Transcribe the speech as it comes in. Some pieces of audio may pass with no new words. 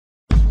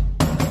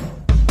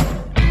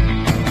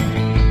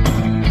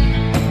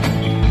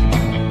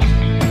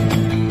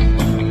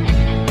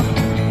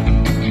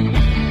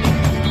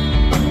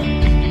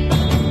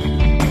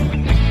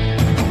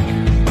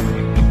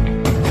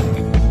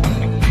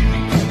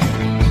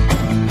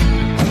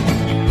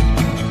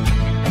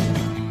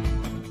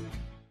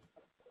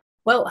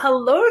Well,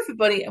 hello,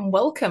 everybody, and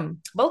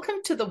welcome. Welcome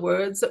to the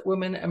Words,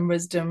 Women, and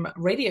Wisdom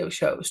radio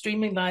show,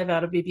 streaming live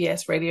out of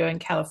BBS Radio in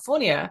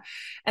California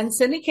and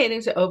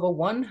syndicating to over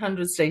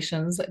 100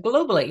 stations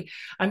globally.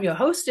 I'm your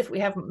host, if we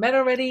haven't met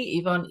already,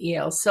 Yvonne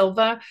E.L.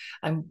 Silva.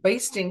 I'm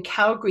based in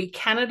Calgary,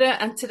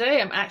 Canada, and today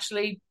I'm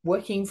actually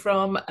working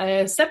from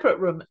a separate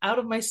room out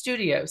of my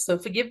studio, so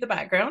forgive the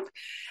background.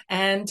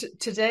 And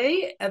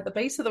today, at the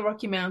base of the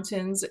Rocky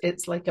Mountains,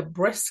 it's like a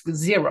brisk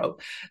zero.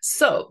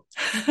 So,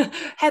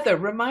 Heather,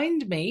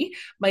 remind me,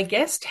 my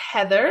guest,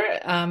 Heather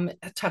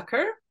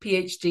Tucker,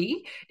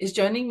 PhD, is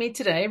joining me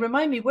today.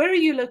 Remind me, where are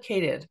you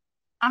located?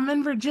 I'm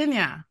in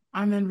Virginia.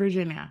 I'm in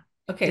Virginia.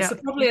 Okay, Yeah, so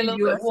probably a little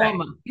bit USA.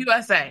 warmer.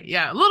 USA.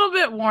 Yeah, a little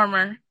bit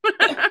warmer.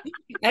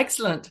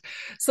 Excellent.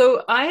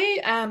 So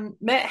I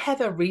met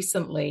Heather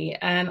recently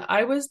and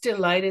I was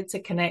delighted to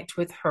connect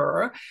with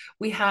her.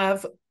 We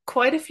have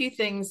quite a few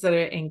things that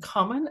are in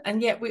common,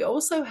 and yet we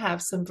also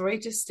have some very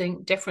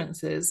distinct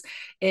differences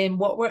in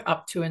what we're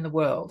up to in the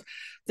world.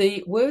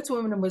 The Words,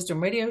 Women, and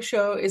Wisdom radio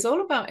show is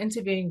all about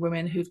interviewing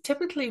women who've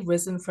typically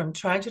risen from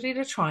tragedy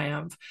to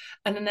triumph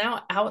and are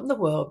now out in the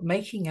world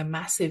making a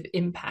massive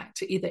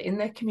impact, either in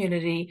their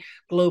community,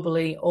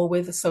 globally, or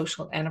with a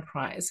social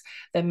enterprise.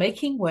 They're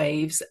making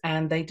waves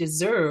and they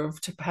deserve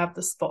to have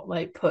the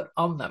spotlight put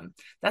on them.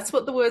 That's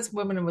what the Words,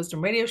 Women, and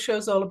Wisdom radio show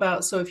is all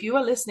about. So if you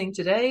are listening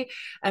today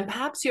and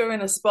perhaps you're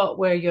in a spot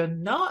where you're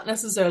not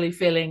necessarily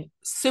feeling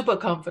super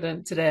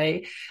confident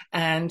today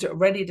and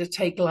ready to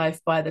take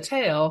life by the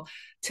tail,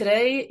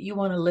 today you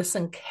want to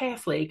listen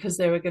carefully because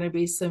there are going to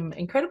be some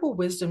incredible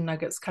wisdom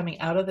nuggets coming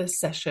out of this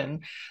session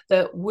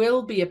that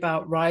will be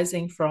about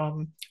rising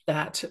from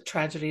that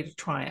tragedy to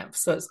triumph.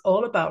 So it's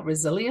all about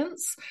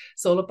resilience.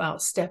 It's all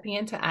about stepping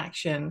into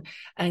action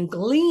and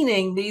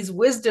gleaning these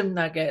wisdom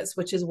nuggets,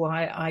 which is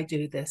why I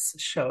do this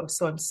show.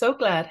 So I'm so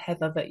glad,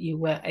 Heather, that you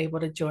were able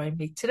to join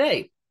me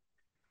today.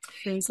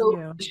 Thank So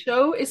you. the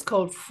show is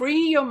called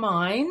Free Your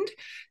Mind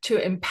to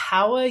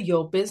Empower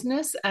Your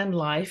Business and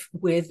Life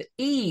with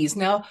Ease.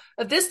 Now,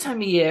 at this time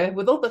of year,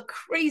 with all the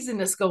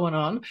craziness going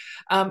on,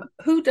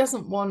 who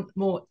doesn't want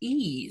more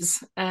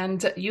ease?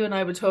 And you and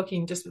I were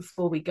talking just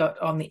before we got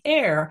on the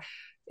air.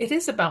 It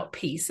is about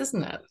peace,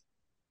 isn't it?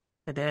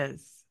 It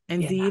is. Yeah,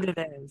 Indeed, it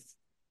is.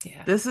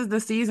 yeah, This is the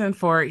season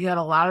for it, yet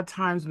a lot of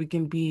times we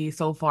can be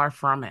so far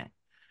from it,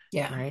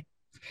 yeah. right?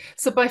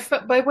 So,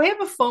 by way of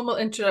a formal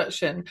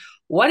introduction,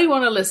 why do you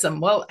want to listen?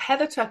 Well,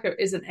 Heather Tucker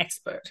is an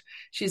expert.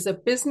 She's a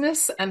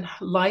business and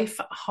life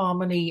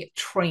harmony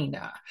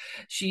trainer.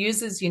 She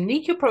uses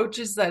unique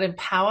approaches that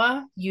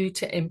empower you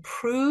to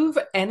improve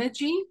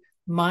energy,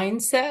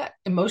 mindset,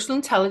 emotional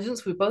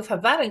intelligence. We both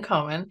have that in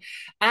common,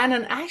 and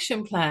an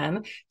action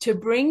plan to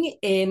bring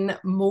in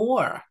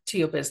more to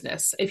your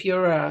business. If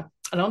you're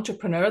an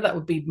entrepreneur, that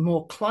would be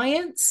more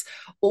clients,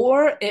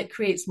 or it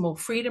creates more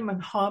freedom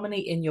and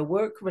harmony in your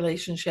work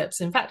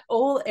relationships. In fact,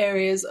 all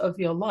areas of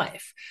your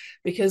life.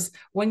 Because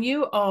when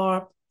you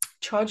are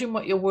charging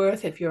what you're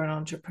worth, if you're an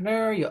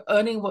entrepreneur, you're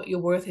earning what you're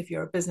worth, if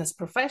you're a business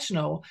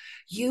professional,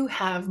 you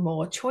have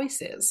more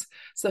choices.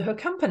 So her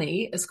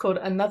company is called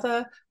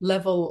Another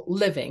Level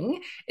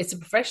Living. It's a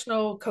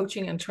professional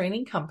coaching and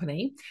training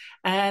company,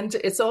 and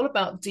it's all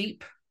about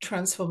deep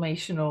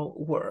transformational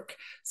work.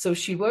 So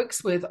she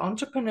works with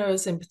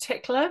entrepreneurs in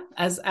particular,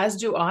 as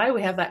do I.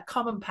 We have that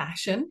common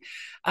passion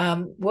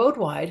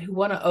worldwide who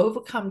want to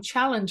overcome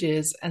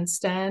challenges and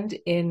stand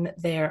in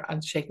their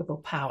unshakable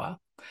power.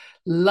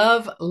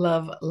 Love,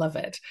 love, love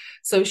it.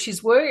 So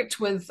she's worked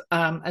with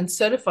and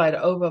certified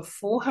over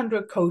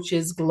 400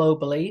 coaches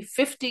globally,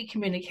 50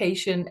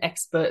 communication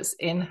experts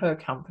in her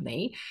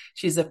company.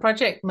 She's a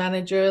project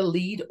manager,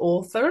 lead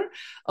author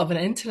of an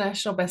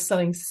international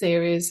best-selling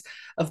series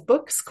of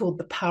books called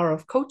The Power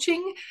of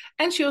Coaching.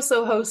 And she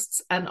also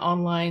hosts an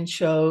online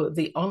show,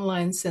 the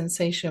online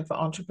sensation for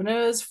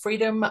entrepreneurs,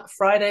 Freedom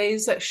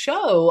Fridays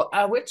show,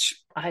 which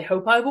I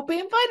hope I will be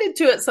invited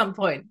to at some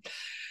point.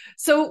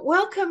 So,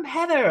 welcome,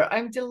 Heather.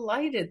 I'm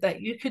delighted that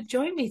you could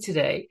join me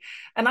today.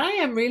 And I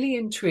am really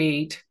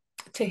intrigued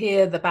to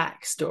hear the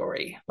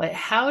backstory. Like,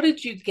 how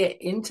did you get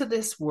into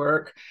this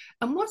work?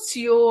 And what's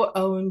your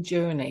own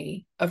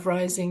journey of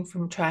rising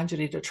from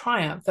tragedy to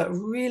triumph that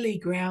really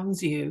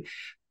grounds you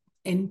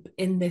in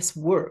this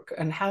work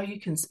and how you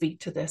can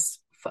speak to this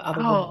for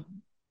other Oh,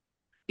 women?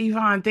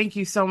 Yvonne, thank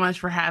you so much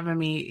for having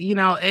me.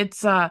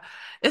 It's a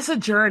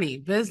journey.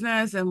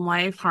 Business and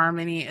life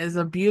harmony is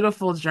a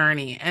beautiful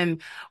journey.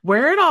 And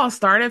where it all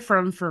started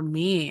from for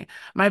me,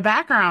 my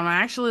background,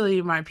 my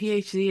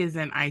PhD is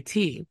in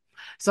IT.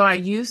 So I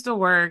used to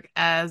work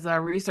as a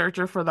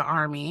researcher for the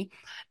Army.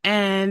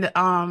 And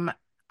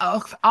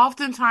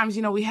oftentimes,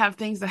 we have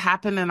things that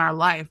happen in our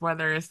life,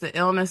 whether it's the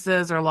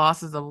illnesses or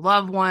losses of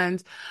loved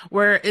ones,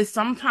 where it's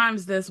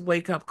sometimes this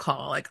wake up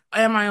call, like,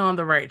 am I on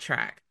the right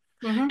track?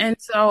 Mm-hmm. And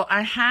so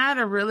I had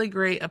a really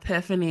great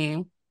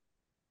epiphany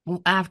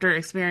after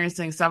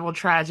experiencing several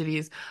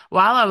tragedies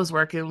while I was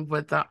working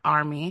with the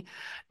Army.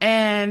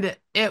 And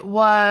it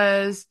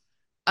was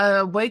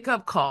a wake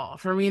up call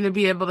for me to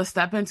be able to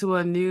step into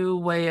a new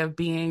way of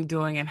being,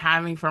 doing, and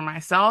having for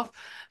myself.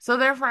 So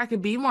therefore, I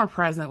could be more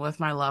present with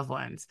my loved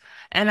ones.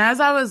 And as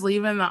I was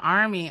leaving the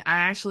Army, I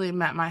actually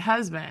met my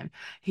husband.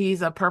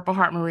 He's a Purple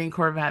Heart Marine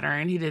Corps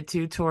veteran. He did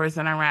 2 tours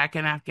in Iraq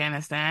and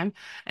Afghanistan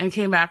and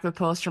came back with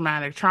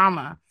post-traumatic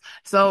trauma.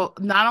 So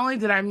not only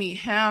did I meet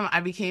him,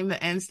 I became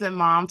the instant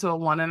mom to a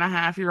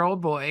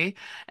 1.5-year-old boy,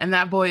 and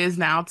that boy is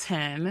now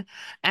 10.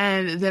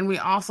 And then we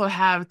also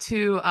have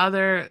two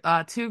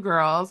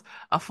girls,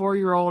 a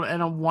 4-year-old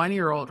and a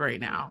 1-year-old right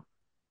now.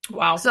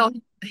 Wow. So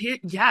here,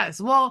 yes.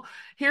 Well,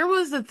 here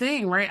was the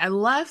thing, right? I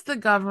left the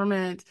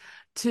government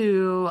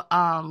to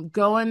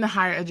go into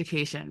higher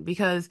education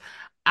because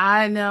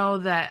I know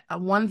that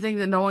one thing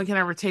that no one can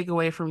ever take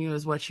away from you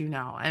is what you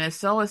know. And it's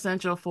so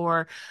essential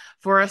for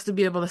us to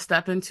be able to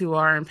step into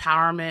our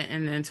empowerment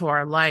and into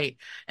our light.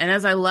 And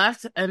as I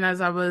left and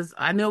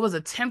I knew it was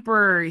a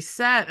temporary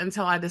set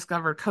until I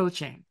discovered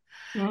coaching.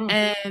 Mm.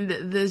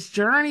 And this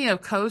journey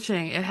of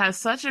coaching, it has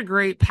such a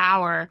great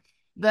power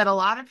that a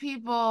lot of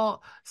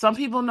people, some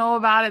people know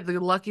about it, the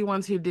lucky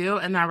ones who do,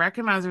 and I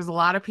recognize there's a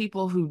lot of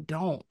people who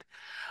don't.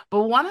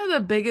 But one of the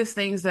biggest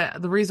things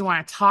that the reason why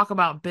I talk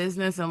about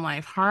business and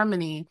life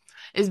harmony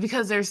is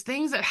because there's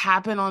things that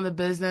happen on the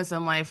business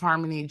and life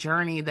harmony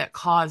journey that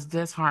cause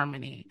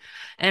disharmony.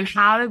 And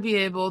how to be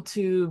able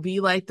to be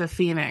like the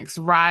phoenix,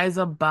 rise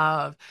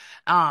above,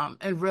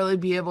 and really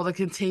be able to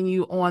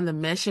continue on the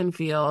mission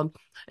field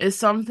is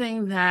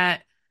something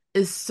that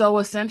is so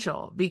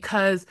essential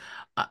because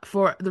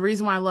for the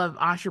reason why I love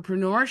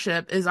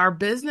entrepreneurship is our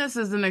business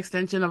is an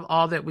extension of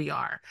all that we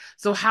are.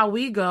 So how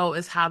we go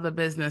is how the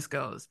business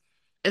goes.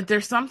 If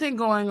there's something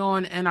going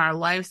on in our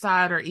life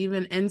side or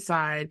even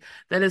inside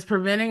that is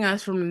preventing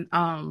us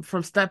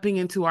from stepping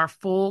into our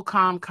full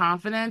calm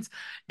confidence,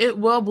 it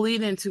will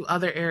bleed into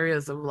other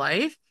areas of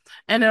life,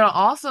 and it'll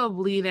also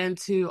bleed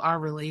into our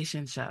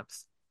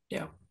relationships.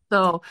 Yeah.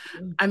 So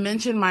I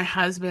mentioned my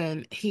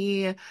husband.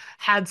 He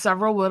had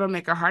several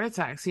widowmaker heart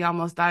attacks. He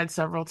almost died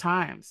several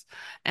times.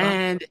 Wow.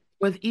 And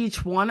with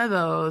each one of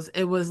those,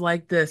 it was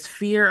like this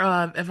fear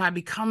of if I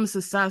become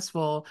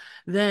successful,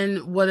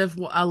 then what if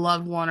a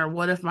loved one or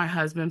what if my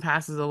husband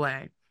passes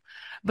away?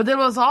 But there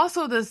was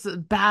also this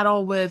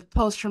battle with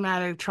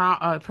post-traumatic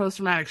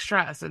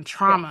stress and Yeah.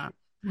 trauma.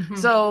 Hmm.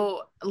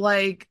 So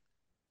like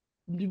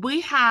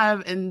we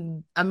have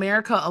in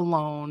America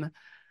alone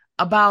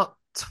about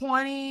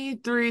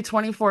 23,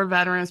 24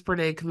 veterans per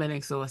day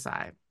committing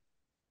suicide.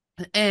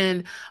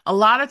 And a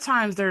lot of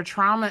times their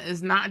trauma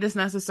is not just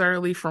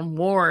necessarily from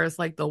wars,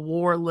 like the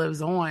war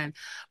lives on,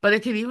 but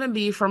it could even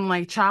be from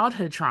like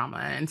childhood trauma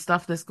and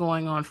stuff that's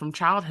going on from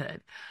childhood.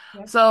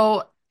 Yeah.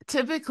 So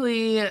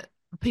typically,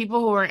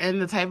 people who are in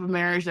the type of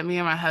marriage that me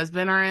and my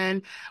husband are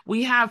in,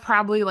 we have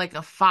probably like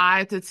a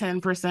 5 to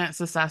 10%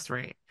 success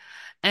rate.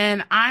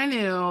 And I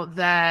knew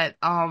that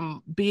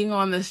being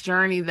on this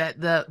journey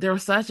that there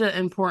was such an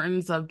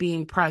importance of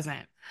being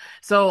present.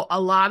 So a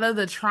lot of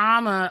the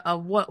trauma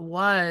of what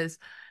was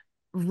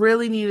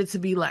really needed to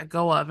be let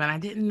go of, and I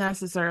didn't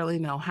necessarily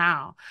know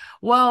how.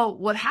 Well,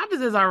 what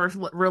happens is our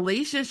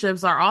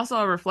relationships are also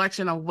a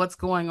reflection of what's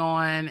going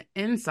on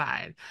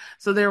inside.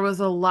 So there was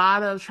a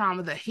lot of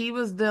trauma that he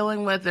was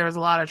dealing with. There was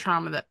a lot of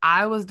trauma that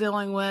I was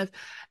dealing with.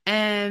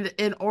 And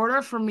in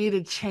order for me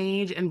to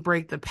change and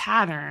break the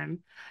pattern,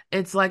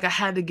 it's like I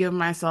had to give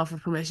myself a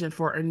permission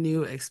for a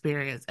new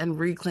experience and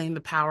reclaim the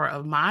power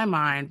of my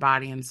mind,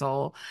 body, and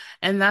soul.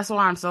 And that's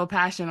why I'm so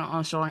passionate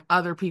on showing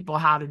other people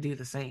how to do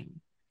the same.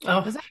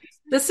 Oh, Does that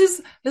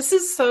this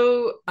is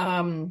so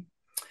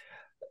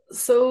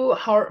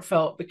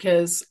heartfelt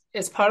because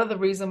it's part of the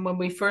reason when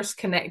we first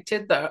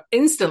connected that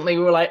instantly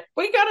we were like,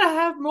 we gotta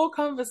have more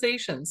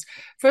conversations.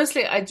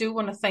 Firstly, I do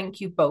want to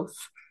thank you both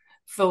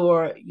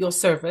for your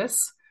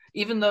service.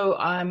 Even though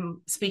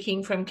I'm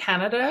speaking from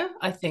Canada,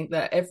 I think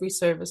that every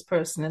service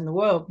person in the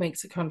world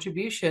makes a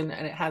contribution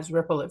and it has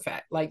ripple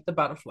effect, like the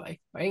butterfly,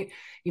 right?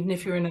 Even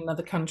if you're in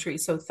another country.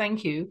 So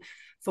thank you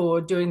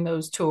for doing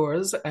those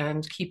tours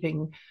and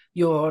keeping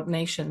your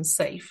nation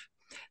safe.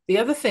 The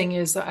other thing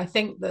is that I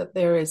think that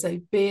there is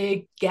a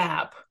big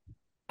gap,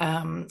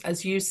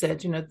 as you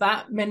said,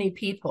 that many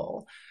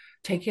people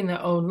taking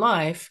their own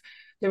life.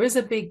 There is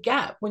a big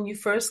gap when you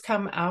first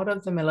come out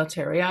of the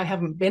military. I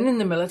haven't been in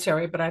the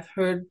military, but I've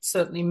heard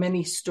certainly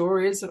many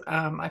stories.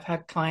 I've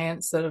had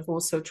clients that have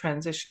also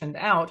transitioned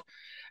out,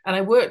 and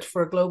I worked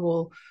for a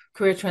global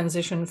career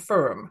transition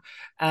firm.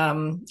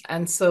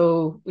 And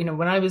so,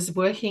 when I was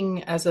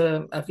working as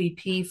a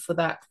VP for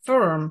that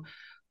firm,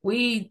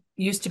 we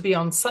used to be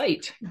on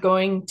site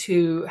going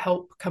to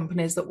help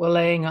companies that were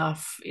laying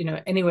off,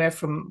 anywhere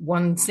from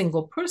one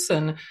single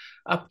person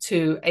up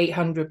to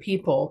 800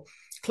 people,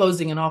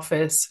 closing an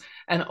office.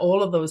 And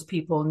all of those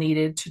people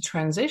needed to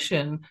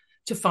transition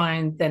to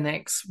find their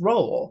next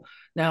role.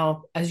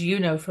 Now, as you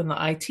know from the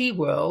IT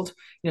world,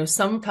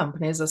 some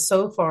companies are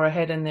so far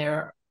ahead in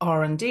their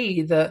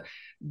R&D that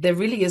there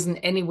really isn't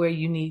anywhere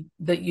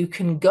you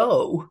can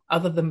go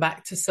other than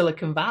back to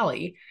Silicon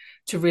Valley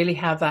to really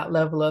have that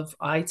level of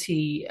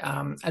IT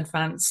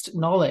advanced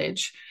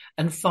knowledge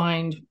and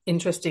find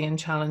interesting and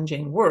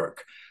challenging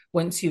work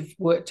once you've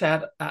worked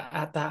at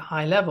that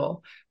high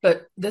level.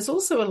 But there's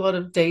also a lot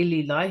of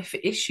daily life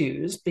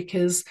issues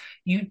because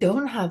you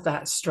don't have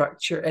that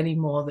structure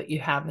anymore that you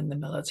have in the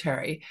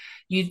military.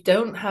 You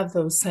don't have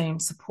those same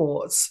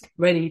supports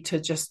ready to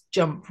just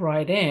jump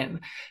right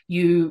in.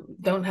 You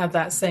don't have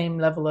that same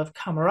level of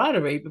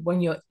camaraderie. But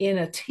when you're in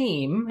a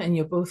team and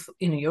you're both,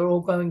 you're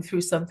all going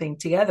through something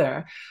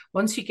together,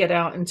 once you get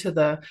out into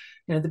the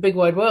big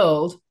wide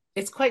world,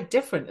 it's quite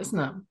different, isn't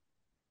it?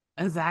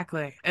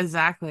 Exactly,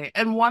 exactly.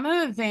 And one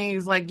of the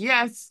things, like,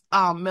 yes,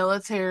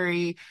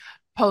 military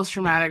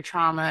post-traumatic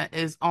trauma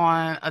is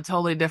on a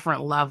totally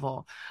different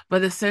level,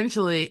 but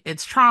essentially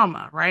it's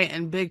trauma, right?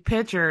 And big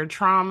picture,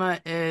 trauma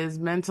is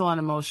mental and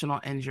emotional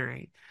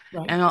injury.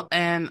 Right.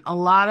 And a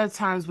lot of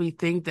times we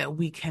think that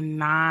we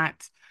cannot,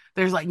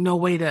 there's like no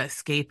way to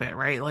escape it,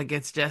 right? Like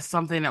it's just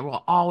something that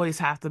we'll always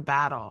have to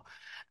battle.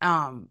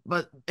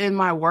 But in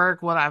my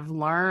work, what I've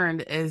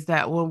learned is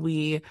that when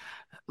we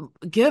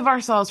give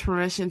ourselves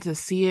permission to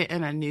see it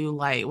in a new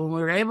light, when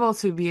we're able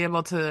to be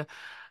able to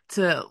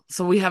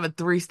so we have a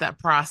three-step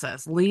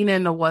process: lean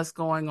into what's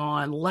going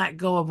on, let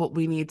go of what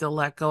we need to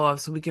let go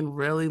of so we can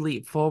really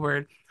leap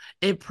forward.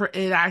 It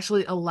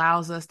actually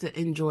allows us to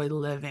enjoy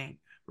living,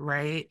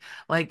 right?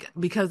 Like,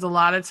 because a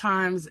lot of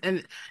times,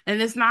 and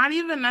it's not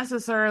even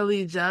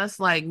necessarily just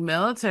like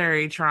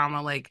military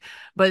trauma, like,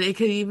 but it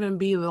could even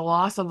be the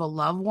loss of a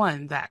loved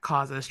one that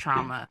causes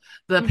trauma,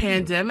 the Mhm.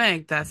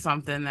 pandemic, that's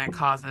something that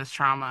causes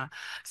trauma.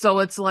 So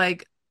it's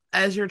like,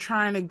 as you're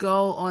trying to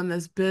go on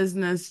this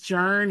business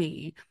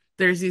journey,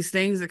 there's these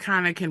things that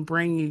kind of can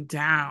bring you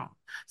down.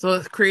 So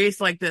it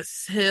creates like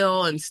this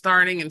hill and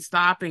starting and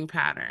stopping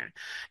pattern.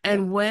 Yeah.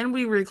 And when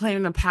we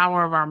reclaim the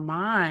power of our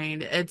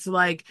mind, it's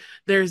like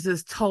there's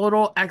this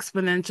total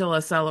exponential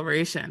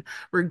acceleration,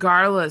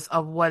 regardless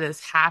of what is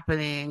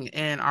happening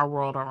in our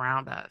world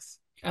around us.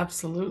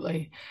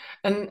 Absolutely.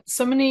 And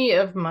so many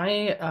of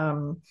my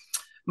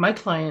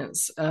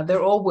clients,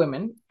 they're all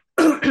women,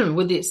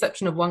 with the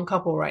exception of one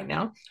couple right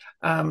now,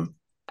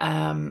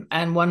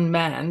 and one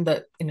man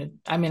that,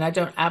 I mean, I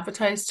don't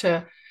advertise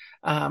to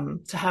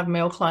have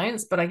male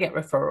clients, but I get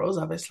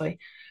referrals, obviously,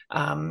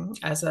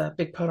 as a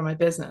big part of my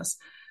business.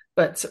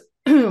 But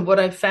what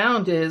I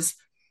found is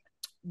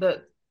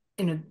that,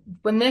 you know,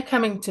 when they're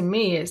coming to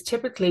me, it's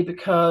typically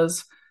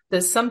because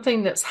there's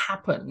something that's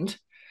happened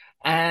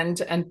and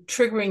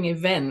triggering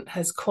event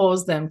has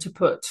caused them to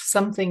put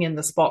something in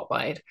the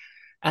spotlight,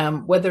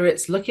 whether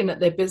it's looking at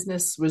their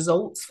business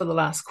results for the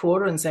last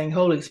quarter and saying,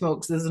 holy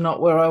smokes, this is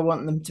not where I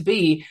want them to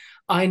be.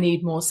 I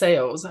need more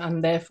sales.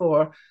 And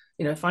therefore,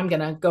 if I'm going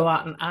to go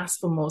out and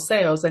ask for more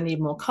sales, I need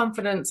more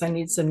confidence. I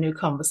need some new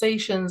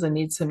conversations. I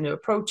need some new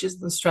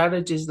approaches and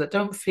strategies that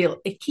don't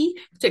feel icky,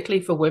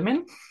 particularly for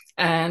women.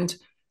 And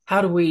how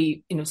do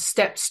we,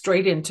 step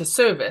straight into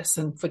service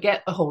and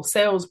forget the whole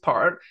sales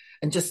part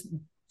and just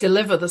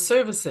deliver the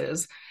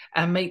services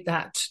and make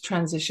that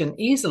transition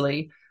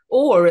easily?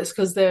 Or it's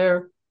because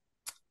they're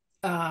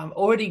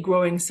already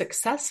growing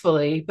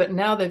successfully, but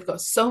now they've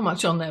got so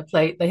much on their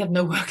plate, they have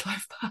no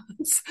work-life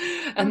balance,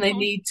 and they Mhm.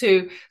 need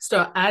to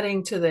start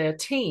adding to their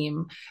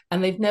team,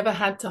 and they've never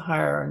had to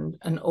hire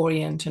and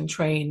orient and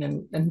train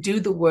and do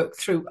the work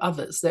through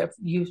others.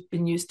 You've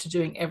been used to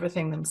doing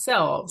everything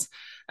themselves.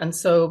 And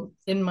so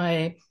in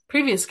my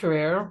previous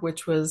career,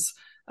 which was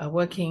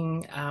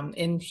working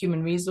in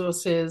human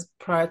resources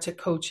prior to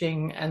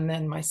coaching, and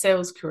then my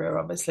sales career,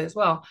 obviously, as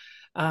well.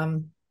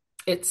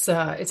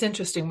 It's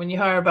interesting when you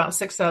hire about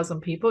 6,000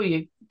 people,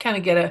 you kind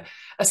of get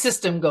a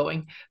system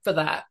going for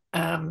that.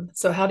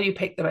 So how do you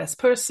pick the best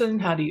person?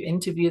 How do you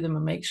interview them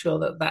and make sure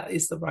that that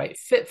is the right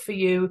fit for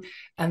you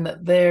and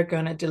that they're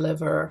going to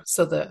deliver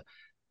so that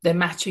they're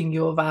matching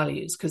your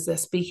values because they're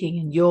speaking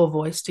in your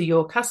voice to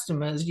your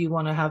customers. You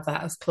want to have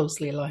that as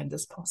closely aligned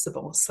as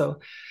possible. So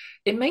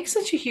it makes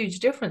such a huge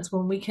difference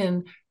when we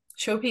can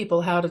show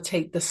people how to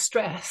take the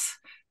stress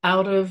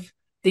out of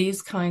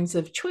these kinds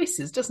of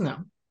choices, doesn't it?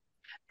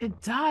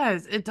 It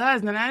does. It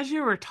does. And as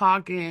you were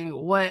talking,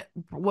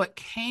 what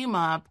came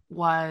up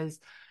was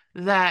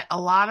that a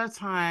lot of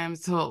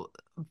times, so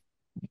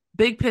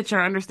big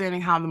picture, understanding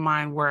how the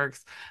mind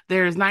works,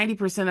 there's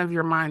 90% of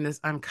your mind is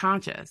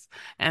unconscious,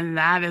 and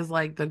that is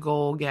like the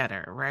goal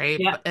getter, right?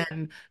 Yeah.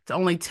 And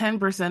only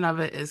 10% of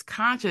it is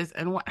conscious.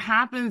 And what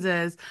happens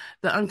is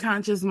the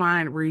unconscious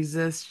mind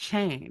resists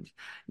change.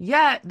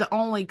 Yet the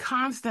only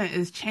constant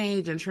is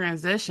change and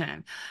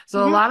transition. So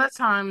a Mm-hmm. lot of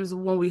times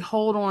when we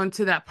hold on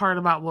to that part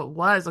about what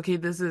was, okay,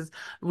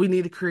 we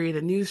need to create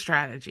a new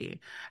strategy.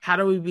 How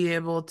do we be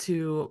able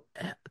to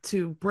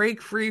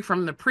break free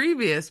from the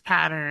previous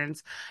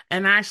patterns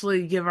and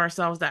actually give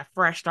ourselves that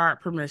fresh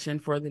start permission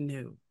for Yeah. the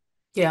new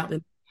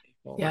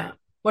Yeah.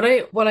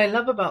 forward. What I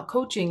love about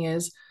coaching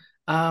is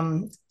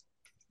um,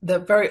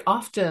 that very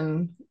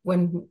often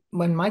when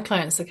my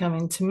clients are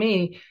coming to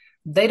me,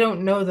 they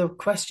don't know the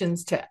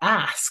questions to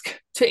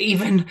ask to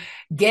even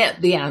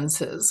get the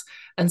answers.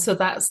 And so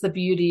that's the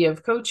beauty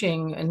of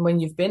coaching. And when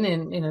you've been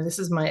in, this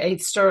is my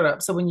eighth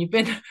startup. So when you've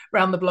been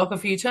around the block a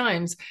few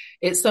times,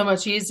 it's so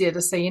much easier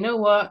to say, you know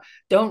what,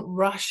 don't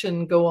rush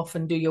and go off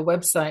and do your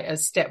website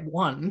as step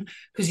one,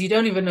 because you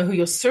don't even know who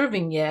you're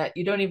serving yet.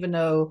 You don't even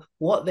know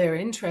what they're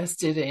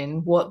interested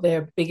in, what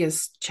their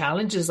biggest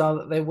challenges are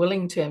that they're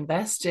willing to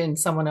invest in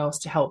someone else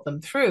to help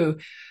them through.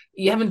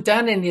 You haven't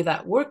done any of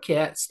that work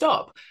yet.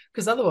 Stop,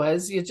 because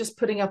otherwise you're just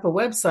putting up a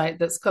website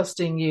that's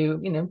costing you,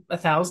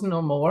 $1,000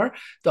 or more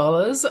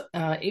dollars.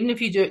 Even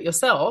if you do it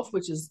yourself,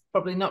 which is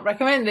probably not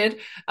recommended,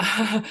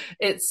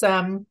 it's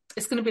going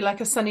to be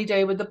like a sunny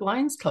day with the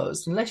blinds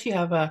closed. Unless you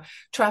have a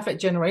traffic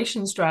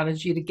generation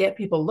strategy to get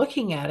people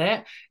looking at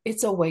it,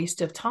 it's a waste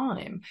of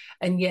time.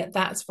 And yet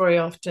that's very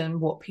often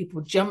what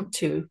people jump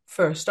to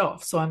first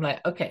off. So I'm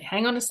like, okay,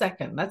 hang on a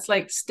second. That's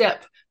like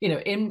step,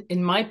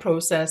 in my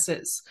process,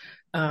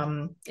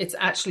 it's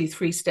actually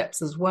 3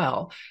 steps as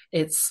well.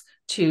 It's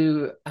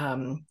to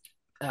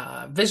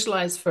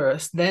visualize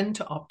first, then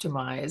to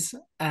optimize,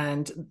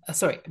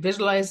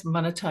 visualize,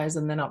 monetize,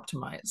 and then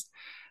optimize.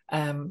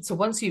 So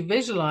once you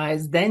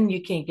visualize, then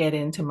you can get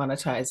into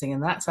monetizing,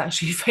 and that's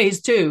actually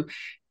phase 2,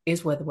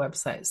 is where the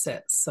website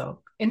sits.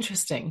 So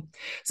interesting.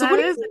 So That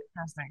is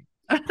interesting.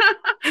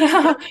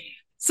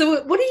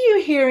 so what are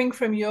you hearing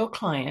from your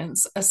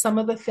clients as some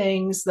of the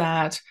things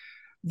that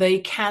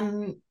they've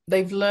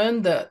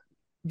learned that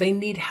they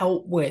need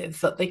help with,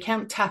 that they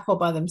can't tackle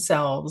by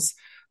themselves?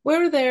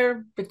 Where are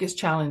their biggest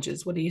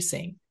challenges? What are you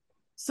seeing?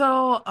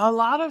 So a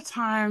lot of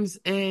times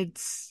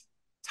it's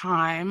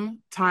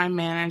time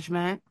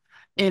management,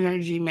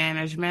 energy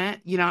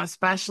management,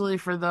 especially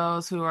for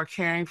those who are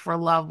caring for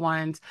loved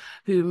ones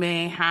who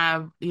may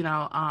have,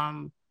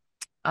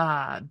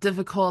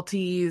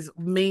 difficulties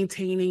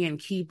maintaining and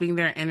keeping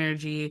their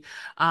energy.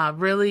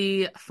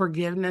 Really,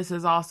 forgiveness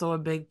is also a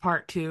big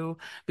part too,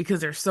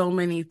 because there's so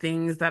many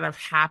things that have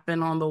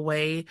happened on the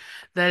way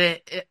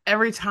that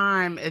every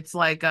time it's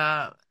like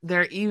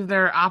they're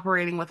either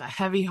operating with a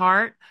heavy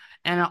heart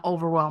and an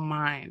overwhelmed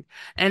mind.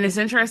 And it's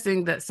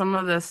interesting that some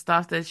of the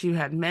stuff that you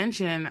had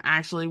mentioned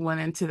actually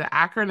went into the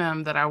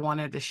acronym that I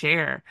wanted to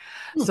share.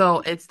 Hmm. So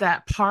it's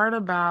that part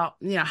about,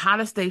 how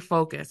to stay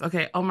focused.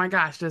 Okay, oh my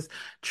gosh, this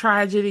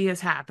tragedy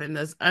has happened,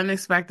 this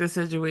unexpected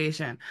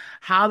situation.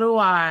 How do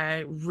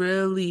I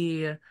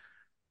really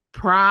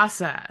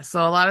process?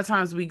 So a lot of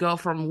times we go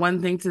from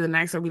one thing to the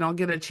next, or we don't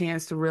get a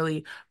chance to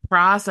really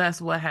process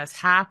what has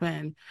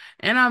happened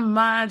in a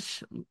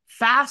much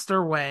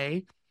faster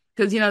way.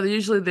 Because,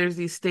 usually there's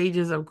these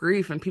stages of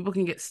grief and people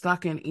can get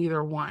stuck in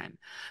either one.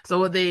 So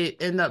what they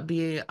end up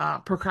being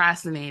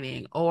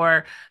procrastinating,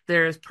 or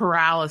there's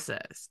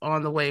paralysis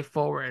on the way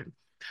forward.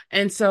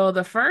 And so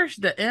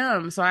the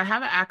M, so I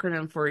have an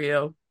acronym for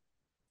you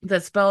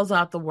that spells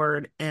out the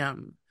word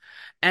M.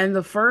 And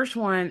the first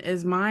one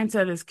is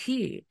mindset is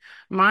key.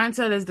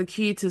 Mindset is the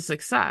key to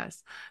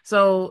success.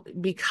 So,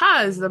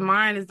 because the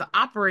mind is the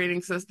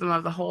operating system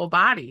of the whole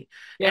body.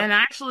 And Yep.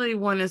 actually,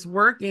 when it's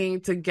working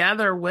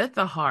together with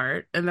the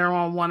heart and they're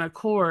on one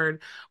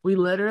accord, we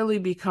literally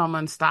become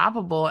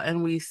unstoppable.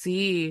 And we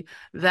see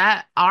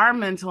that our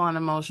mental and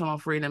emotional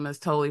freedom is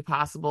totally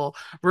possible,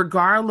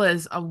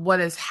 regardless of what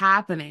is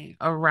happening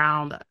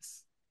around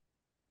us.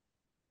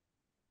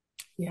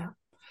 Yeah.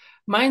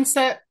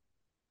 Mindset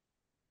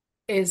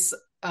is,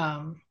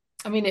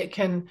 it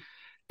can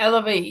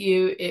elevate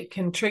you, it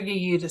can trigger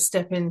you to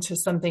step into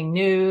something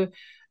new.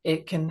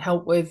 It can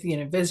help with,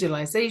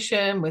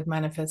 visualization, with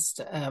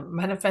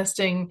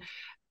manifesting,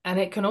 and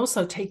it can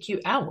also take you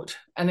out.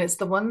 And it's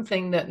the one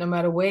thing that no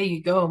matter where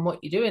you go and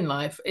what you do in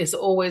life is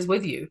always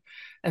with you.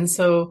 And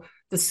so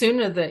the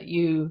sooner that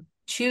you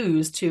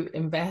choose to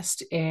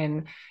invest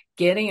in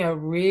getting a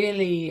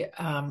really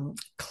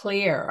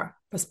clear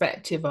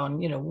perspective on,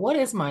 what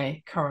is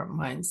my current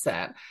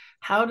mindset?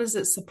 How does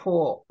it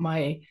support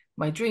my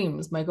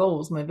dreams, my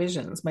goals, my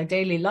visions, my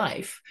daily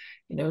life?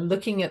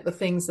 Looking at the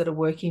things that are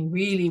working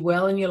really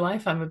well in your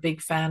life. I'm a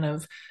big fan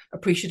of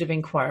appreciative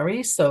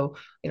inquiry. So,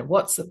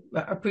 what's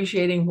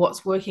appreciating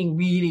what's working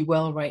really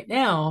well right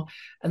now,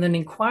 and then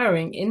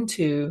inquiring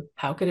into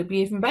how could it be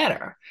even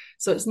better.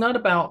 So it's not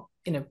about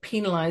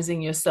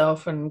penalizing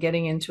yourself and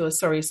getting into a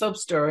sorry sob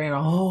story and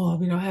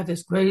I have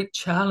this great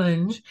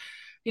challenge.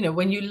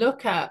 When you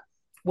look at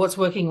what's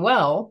working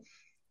well,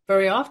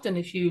 very often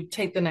if you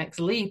take the next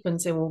leap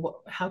and say,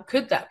 well, how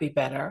could that be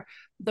better,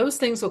 those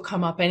things will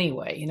come up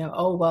anyway.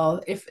 Oh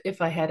well,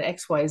 if I had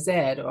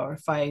XYZ, or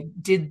if I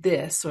did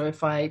this, or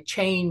if I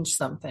changed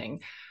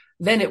something,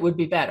 then it would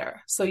be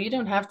better. So you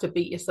don't have to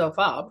beat yourself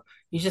up.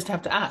 You just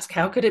have to ask,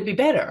 how could it be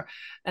better?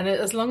 And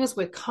as long as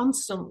we're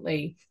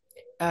constantly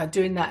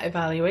doing that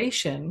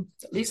evaluation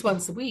at least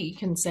once a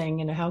week and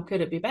saying, how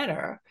could it be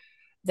better,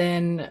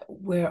 then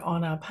we're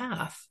on our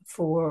path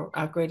for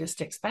our greatest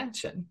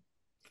expansion.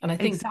 And I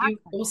think you Exactly.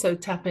 also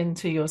tap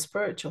into your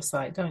spiritual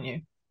side, don't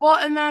you? Well,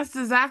 and that's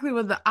exactly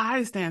what the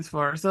I stands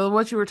for. So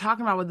what you were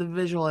talking about with the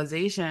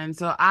visualization.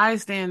 So I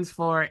stands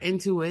for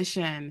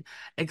intuition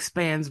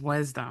expands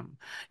wisdom.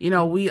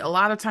 We a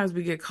lot of times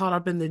we get caught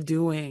up in the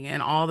doing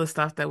and all the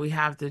stuff that we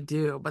have to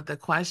do. But the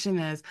question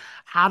is,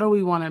 how do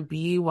we want to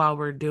be while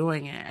we're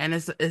doing it? And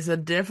it's a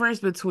difference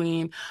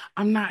between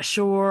I'm not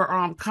sure or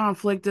I'm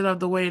conflicted of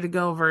the way to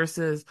go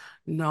versus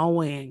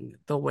knowing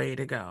the way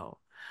to go.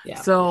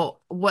 Yeah. So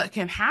what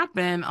can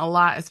happen a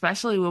lot,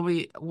 especially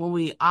when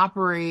we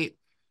operate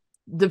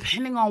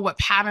depending on what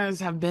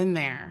patterns have been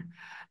there,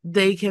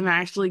 they can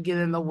actually get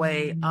in the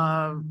way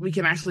of, we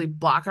can actually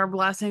block our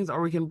blessings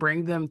or we can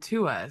bring them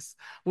to us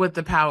with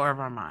the power of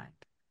our mind.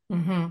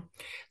 hmm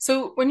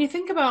So when you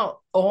think about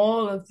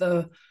all of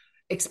the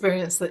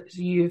experience that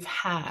you've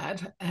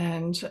had,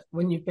 and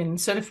when you've been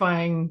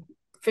certifying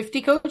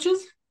 50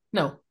 coaches,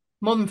 no,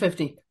 more than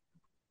 50.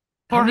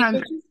 How many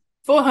 400. coaches?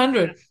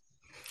 400.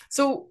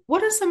 So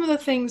what are some of the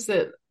things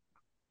that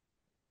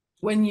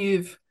when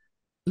you've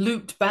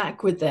looped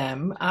back with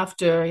them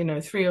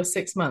after, 3 or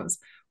 6 months,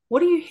 what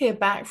do you hear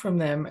back from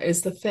them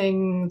is the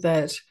thing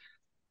that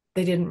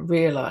they didn't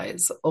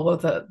realize or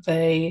that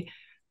they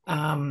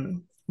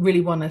really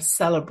want to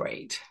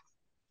celebrate?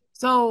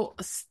 So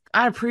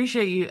I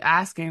appreciate you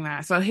asking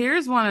that. So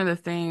here's one of the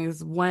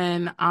things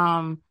when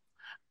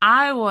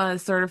I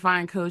was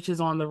certifying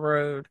coaches on the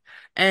road,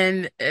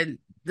 and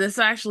this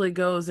actually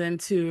goes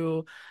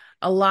into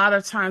a lot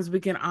of times we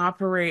can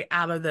operate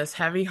out of this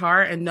heavy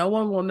heart, and no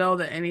one will know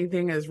that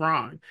anything is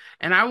wrong.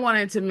 And I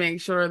wanted to make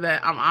sure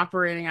that I'm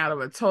operating out of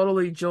a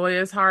totally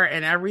joyous heart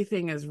and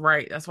everything is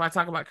right. That's why I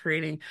talk about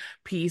creating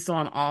peace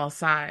on all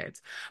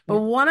sides. But Yeah.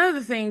 one of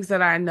the things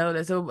that I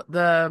noticed, so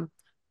the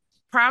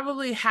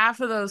probably half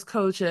of those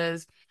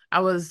coaches, I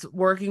was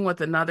working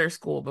with another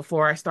school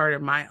before I started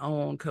my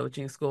own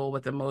coaching school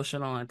with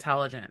emotional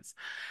intelligence.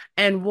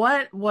 And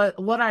what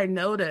I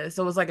noticed,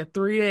 it was like a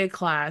 3-day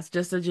class,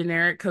 just a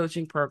generic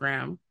coaching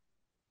program.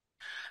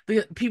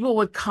 The people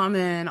would come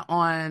in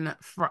on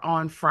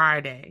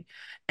Friday,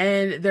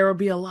 and there would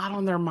be a lot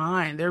on their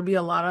mind. There would be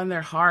a lot on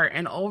their heart.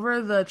 And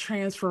over the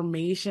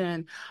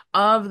transformation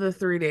of the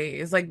 3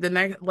 days, like the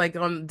next, like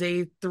on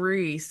day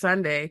three,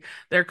 Sunday,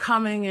 they're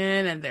coming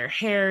in and their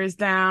hair is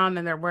down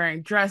and they're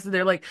wearing dresses.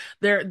 They're like,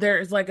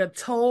 there's like a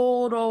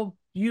total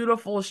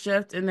beautiful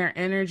shift in their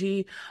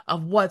energy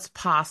of what's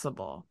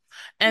possible.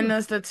 And Hmm.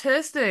 the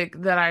statistic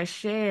that I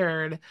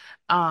shared,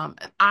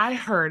 I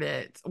heard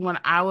it when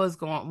I was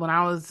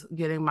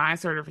getting my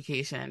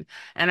certification,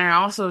 and I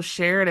also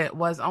shared it,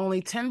 was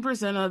only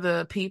 10% of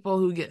the people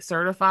who get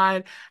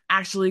certified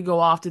actually go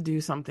off to do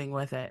something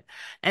with it.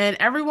 And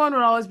everyone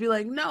would always be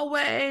like, no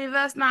way,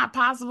 that's not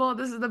possible.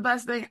 This is the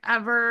best thing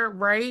ever,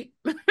 right?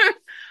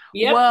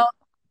 Yep. Well,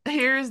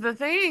 here's the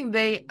thing.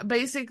 They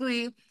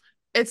basically,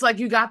 it's like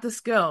you got the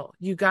skill,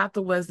 you got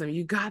the wisdom,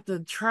 you got the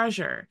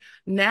treasure.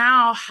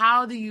 Now,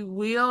 how do you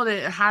wield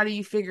it? How do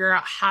you figure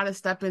out how to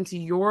step into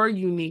your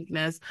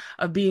uniqueness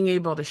of being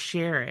able to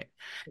share it?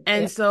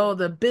 And Yep. so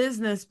the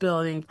business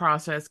building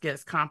process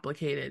gets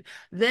complicated.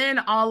 Then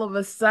all of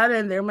a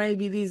sudden, there may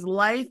be these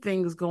life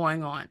things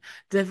going on,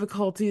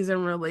 difficulties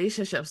in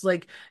relationships.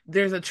 Like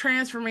there's a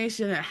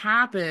transformation that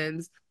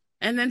happens.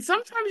 And then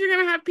sometimes you're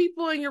going to have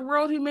people in your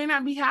world who may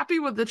not be happy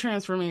with the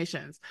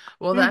transformations.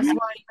 Well, that's hmm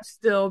why you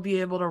still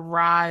be able to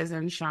rise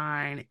and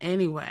shine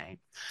anyway.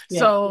 Yeah.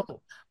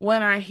 So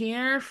when I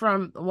hear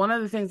from one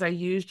of the things I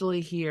usually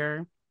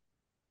hear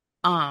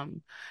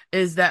um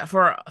is that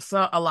for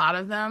a lot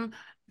of them,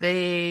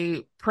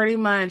 they pretty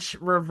much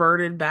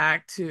reverted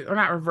back to, or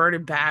not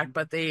reverted back,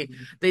 but they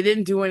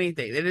didn't do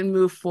anything. They didn't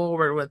move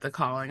forward with the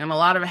calling, and a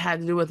lot of it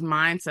had to do with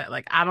mindset.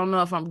 Like, I don't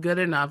know if I'm good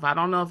enough, I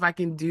don't know if I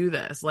can do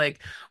this,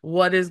 like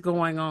what is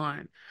going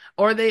on.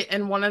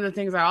 And one of the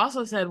things I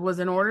also said was,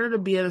 in order to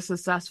be a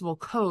successful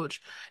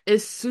coach,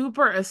 it's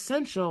super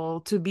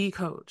essential to be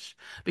coached,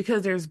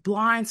 because there's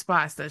blind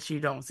spots that you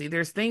don't see,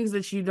 there's things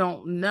that you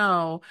don't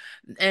know.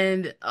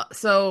 And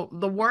so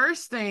the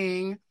worst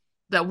thing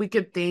that we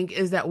could think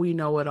is that we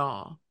know it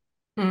all.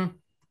 Mm.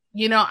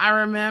 I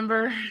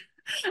remember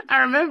I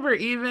remember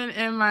even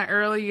in my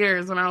early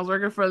years when I was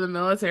working for the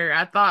military,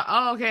 I thought,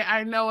 oh, okay,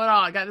 I know it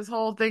all. I got this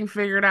whole thing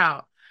figured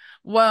out.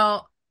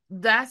 Well,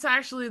 that's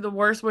actually the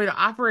worst way to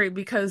operate,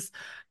 because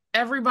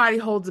everybody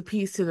holds a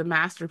piece to the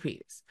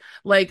masterpiece.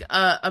 Like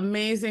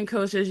amazing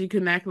coaches you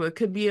connect with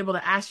could be able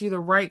to ask you the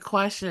right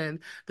question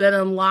that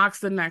unlocks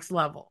the next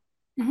level.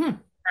 hmm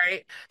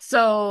Right.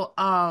 So,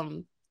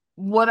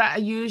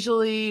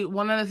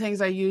 one of the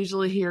things I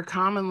usually hear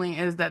commonly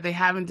is that they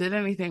haven't did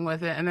anything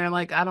with it, and they're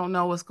like, I don't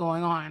know what's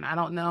going on. I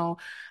don't know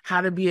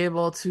how to be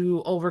able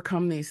to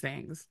overcome these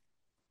things.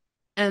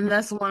 And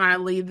that's when I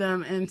lead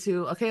them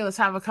into, okay, let's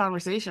have a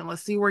conversation.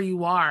 Let's see where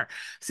you are,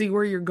 see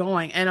where you're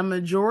going. And a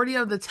majority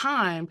of the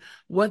time,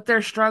 what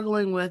they're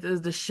struggling with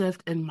is the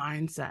shift in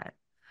mindset.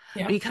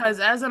 Yeah. Because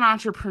as an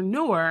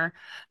entrepreneur,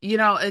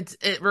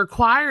 it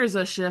requires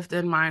a shift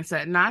in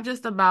mindset, not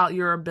just about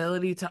your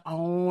ability to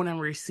own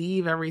and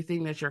receive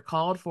everything that you're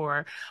called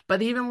for,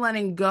 but even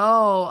letting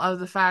go of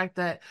the fact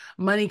that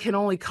money can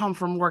only come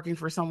from working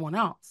for someone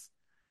else.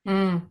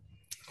 Mm.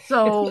 It's,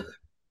 So,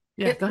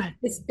 yeah, it, go ahead.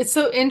 it's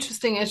so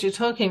interesting as you're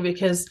talking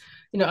because,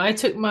 I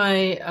took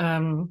my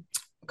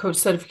coach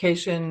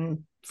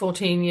certification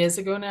 14 years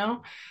ago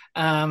now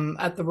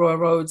at the Royal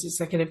Roads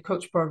Executive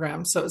Coach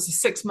Program. So it was a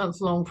 6 month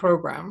long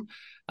program,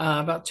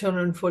 about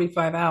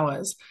 245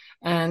 hours.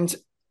 And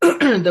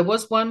there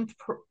was one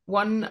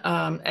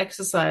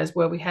exercise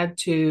where we had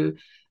to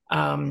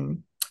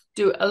um,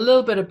 do a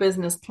little bit of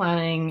business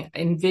planning,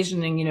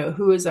 envisioning,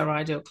 who is our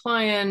ideal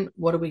client,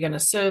 what are we going to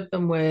serve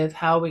them with,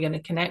 how are we going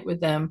to connect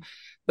with them,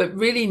 but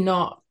really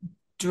not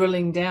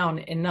drilling down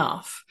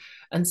enough.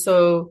 And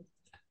so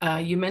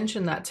you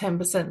mentioned that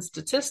 10%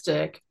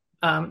 statistic.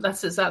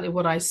 That's exactly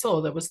what I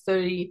saw. There was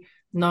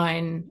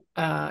 39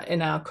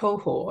 in our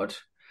cohort,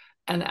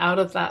 and out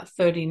of that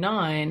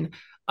 39,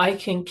 I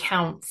can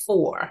count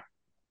four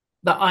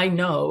that I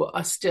know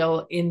are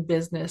still in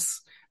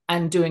business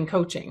and doing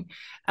coaching.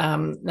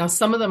 Now,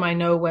 some of them I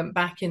know went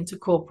back into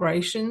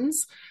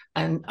corporations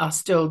and are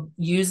still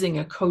using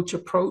a coach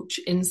approach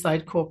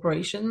inside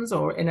corporations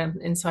or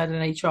inside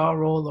an HR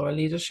role or a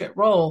leadership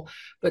role.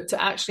 But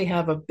to actually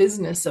have a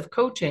business of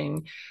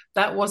coaching,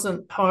 that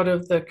wasn't part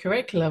of the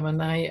curriculum.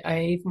 And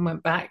I even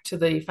went back to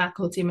the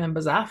faculty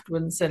members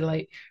afterward and said,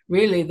 like,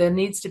 really, there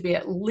needs to be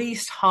at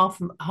least half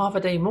a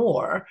day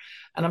more.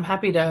 And I'm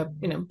happy to,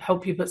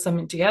 help you put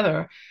something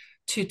together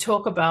to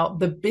talk about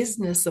the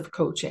business of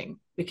coaching,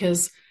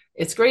 because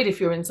it's great if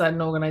you're inside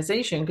an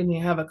organization and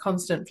you have a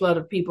constant flood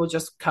of people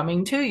just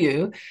coming to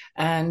you.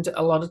 And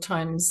a lot of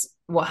times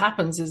what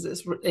happens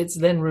is it's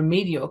then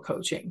remedial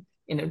coaching,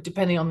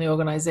 depending on the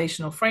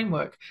organizational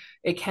framework.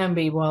 It can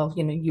be, well,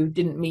 you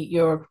didn't meet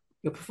your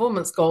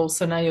performance goals,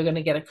 so now you're going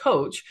to get a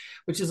coach,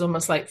 which is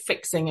almost like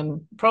fixing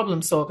and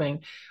problem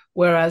solving.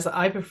 Whereas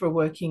I prefer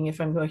working,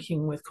 if I'm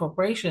working with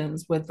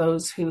corporations, with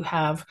those who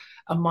have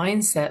a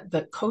mindset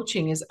that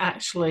coaching is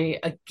actually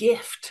a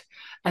gift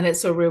and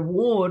it's a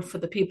reward for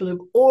the people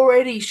who've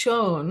already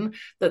shown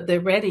that they're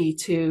ready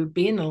to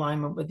be in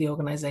alignment with the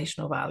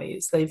organizational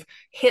values. They've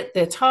hit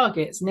their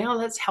targets. Now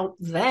let's help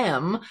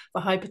them,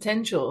 the high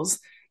potentials,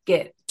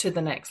 get to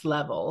the next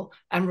level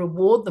and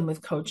reward them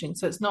with coaching.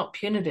 So it's not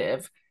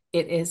punitive.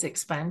 It is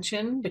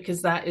expansion,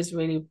 because that is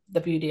really the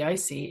beauty I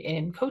see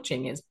in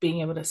coaching, is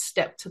being able to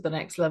step to the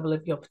next level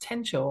of your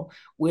potential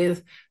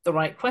with the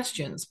right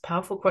questions,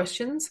 powerful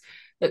questions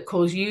that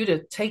cause you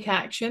to take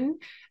action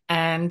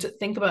and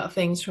think about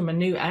things from a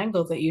new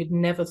angle that you'd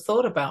never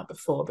thought about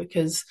before.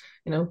 Because,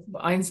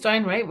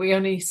 Einstein, right? We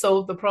only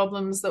solve the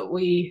problems that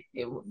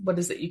what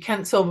is it? You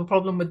can't solve a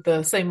problem with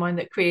the same mind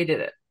that created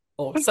it,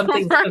 or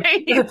something.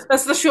 Right.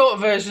 That's the short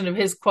version of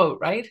his quote,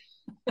 right?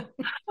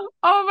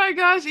 Oh my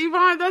gosh,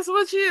 Yvonne, that's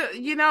what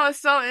it's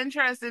so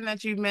interesting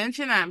that you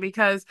mention that,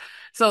 because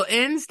so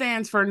N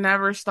stands for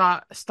never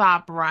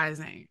stop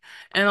rising.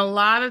 And a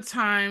lot of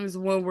times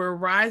when we're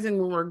rising,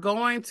 when we're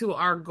going to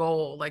our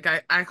goal, like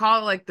I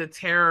call it like the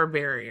terror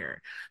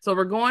barrier. So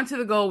we're going to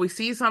the goal, we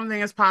see something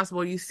as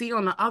possible. You see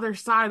on the other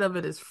side of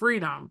it is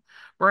freedom,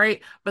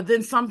 right? But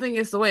then something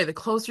is the way. The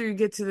closer you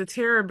get to the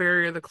terror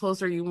barrier, the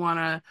closer you want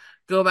to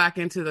go back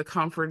into the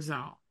comfort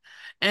zone.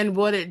 And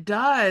what it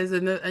does,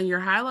 and you're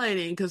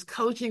highlighting, because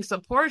coaching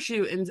supports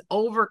you in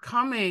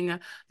overcoming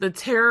the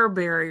terror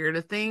barrier,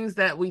 the things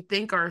that we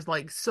think are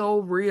like so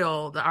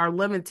real, our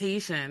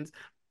limitations,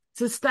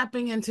 to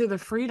stepping into the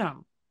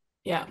freedom.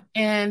 Yeah.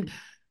 And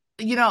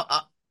you know, uh,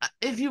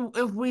 if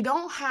we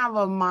don't have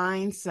a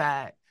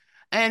mindset,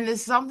 and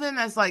it's something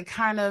that's like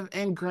kind of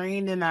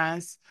ingrained in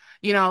us,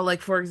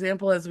 like for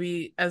example, as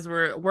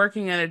we're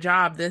working at a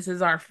job, this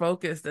is our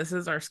focus, this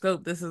is our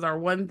scope, this is our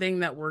one thing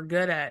that we're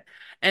good at.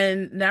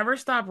 And never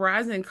stop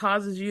rising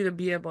causes you to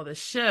be able to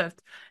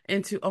shift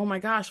into, oh my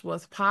gosh,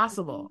 what's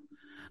possible?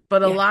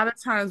 But a Yeah. lot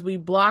of times we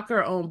block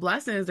our own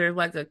blessings. There's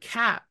like a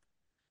cap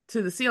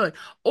to the ceiling.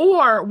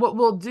 Or what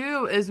we'll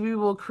do is we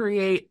will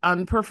create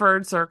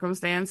unpreferred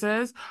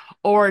circumstances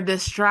or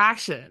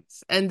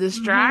distractions. And Mm-hmm.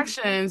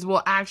 distractions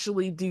will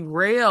actually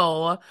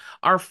derail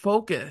our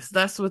focus.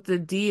 That's what the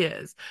D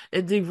is.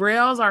 It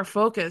derails our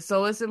focus.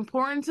 So it's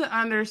important to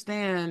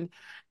understand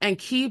and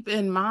keep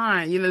in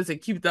mind, to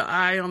keep the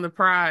eye on the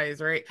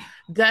prize, right?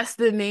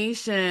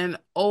 Destination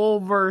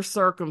over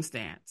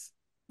circumstance.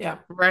 Yeah.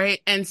 Right.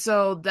 And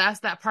so that's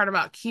that part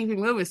about keeping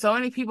moving. So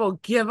many people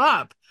give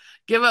up.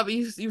 Give up.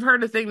 You've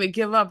heard the thing, they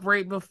give up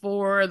right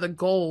before the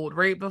gold,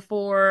 right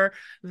before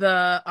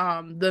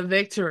the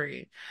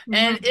victory.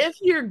 And Mm-hmm. if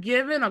you're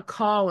given a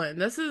calling,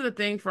 this is the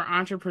thing for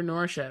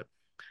entrepreneurship.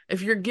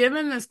 If you're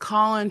given this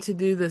calling to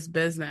do this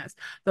business,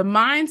 the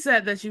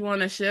mindset that you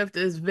want to shift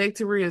is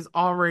victory is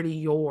already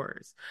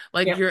yours.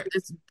 Like Yeah.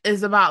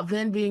 it's about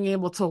then being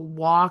able to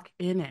walk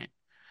in it.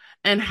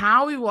 And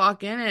how we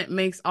walk in it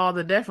makes all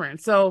the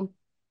difference. So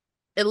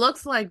it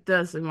looks like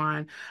this in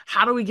mind.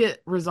 How do we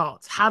get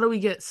results? How do we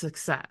get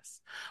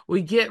success?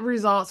 We get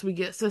results, we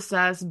get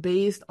success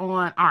based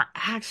on our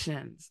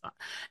actions.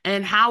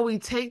 And how we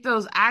take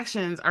those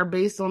actions are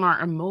based on our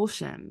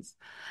emotions.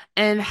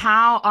 And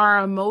how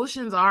our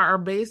emotions are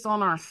based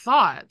on our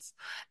thoughts.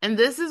 And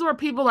this is where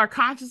people are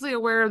consciously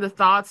aware of the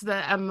thoughts,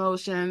 the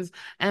emotions,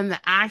 and the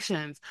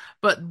actions.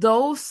 But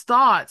those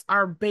thoughts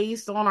are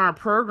based on our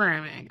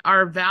programming,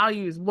 our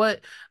values,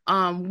 what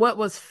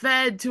was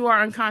fed to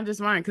our unconscious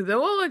mind, because it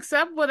will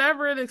accept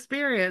whatever it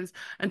experienced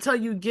until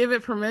you give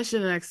it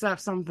permission and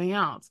accept something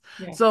else.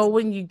 So Yes.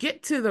 when you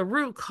get to the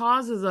root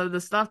causes of the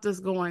stuff that's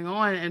going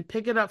on and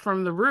pick it up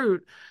from the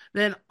root,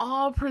 then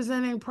all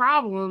presenting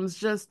problems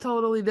just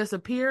totally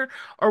disappear,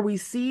 or we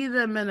see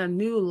them in a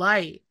new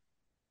light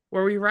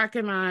where we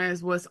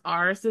recognize what's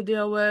ours to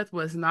deal with,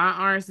 what's not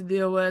ours to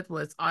deal with,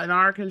 what's in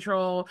our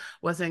control,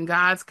 what's in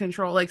God's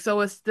control. Like,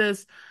 so it's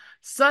this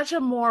such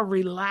a more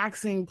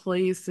relaxing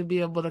place to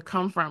be able to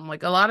come from.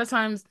 Like, a lot of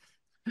times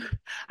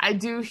I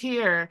do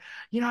hear,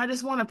 I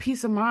just want a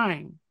peace of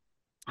mind.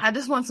 I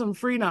just want some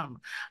freedom.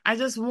 I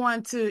just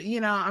want to,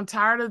 I'm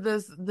tired of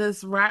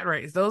this rat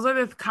race. Those are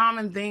the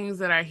common things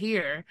that I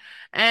hear.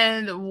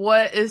 And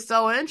what is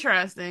so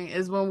interesting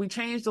is when we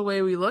change the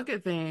way we look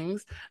at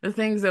things, the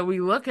things that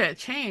we look at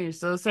change.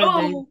 So it said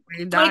David Oh,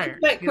 Wayne Michael Dyer,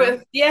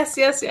 Beckwith. Yes,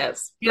 yes,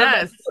 yes. Love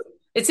that Yes. book.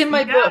 It's in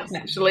my book, Yes.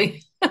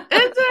 actually.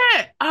 Is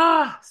it?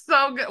 Oh,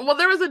 so good. Well,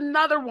 there was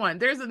another one.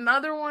 There's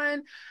another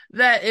one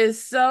that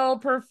is so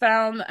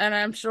profound, and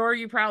I'm sure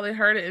you probably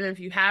heard it. And if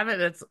you haven't,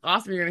 that's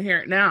awesome. You're going to hear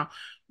it now.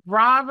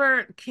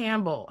 Robert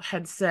Campbell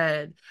had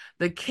said,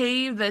 "The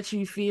cave that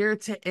you fear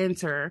to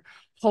enter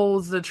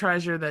holds the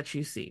treasure that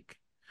you seek."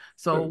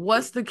 So,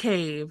 what's the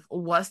cave?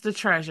 What's the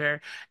treasure?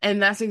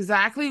 And that's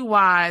exactly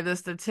why the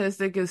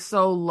statistic is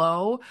so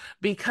low,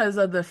 because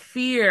of the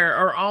fear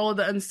or all of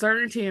the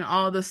uncertainty and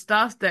all the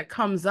stuff that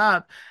comes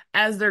up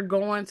as they're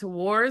going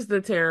towards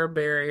the terror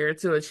barrier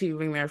to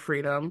achieving their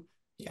freedom.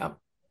 Yeah,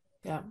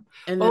 yeah.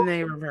 And then Well,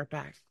 they revert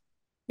back.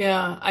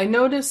 yeah, I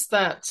noticed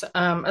that,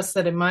 I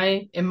said in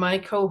my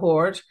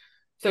cohort,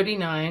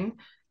 39,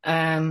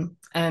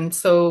 and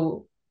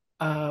so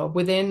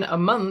within a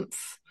month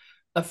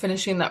of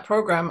finishing that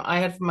program,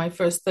 I had my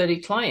first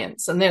 30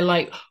 clients, and they're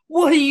like,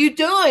 "What are you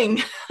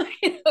doing?"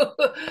 You know,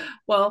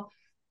 well,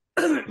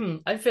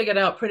 I figured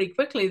out pretty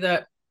quickly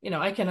that,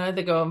 I can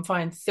either go and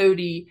find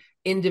 30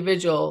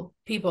 individual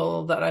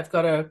people that I've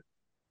got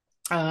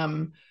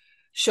to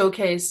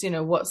showcase,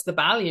 what's the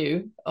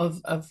value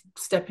of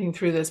stepping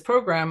through this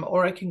program,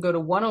 or I can go to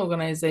one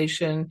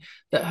organization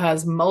that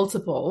has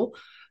multiple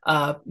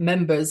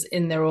members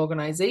in their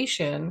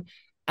organization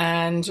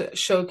and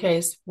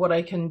showcase what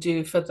I can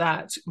do for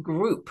that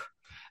group.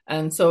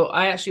 And so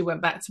I actually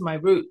went back to my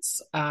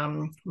roots,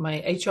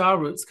 my HR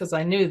roots, because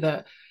I knew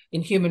that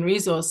in human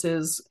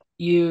resources,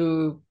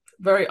 you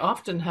very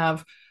often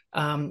have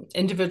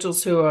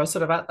individuals who are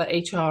sort of at the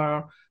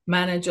HR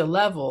manager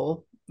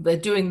level. They're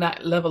doing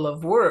that level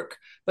of work,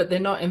 but they're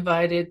not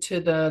invited to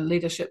the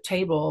leadership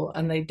table,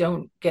 and they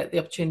don't get the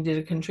opportunity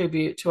to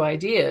contribute to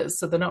ideas.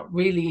 So they're not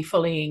really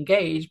fully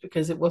engaged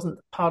because it wasn't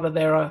part of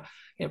their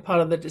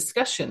part of the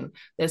discussion.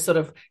 They're sort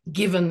of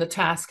given the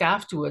task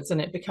afterwards, and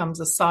it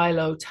becomes a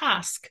silo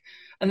task.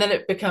 And then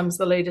it becomes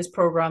the latest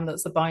program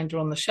that's a binder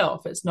on the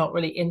shelf. It's not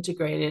really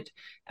integrated,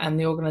 and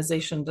the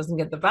organization doesn't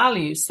get the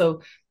value.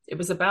 So it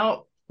was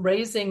about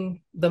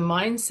raising the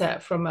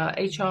mindset from a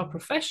HR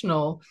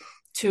professional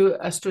to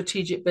a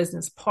strategic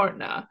business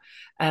partner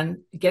and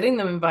getting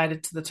them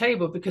invited to the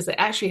table because they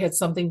actually had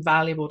something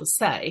valuable to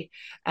say,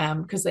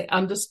 because they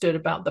understood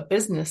about the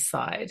business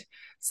side.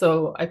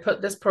 So I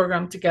put this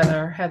program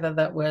together, Heather,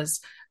 that was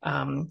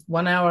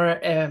 1 hour,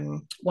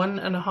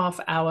 1.5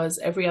 hours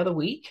every other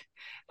week.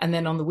 And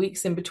then on the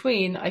weeks in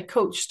between, I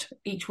coached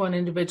each one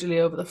individually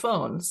over the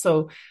phone.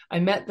 So I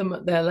met them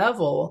at their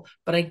level,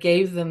 but I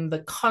gave them the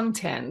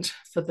content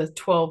for the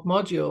 12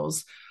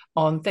 modules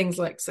on things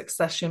like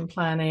succession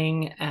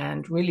planning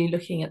and really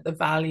looking at the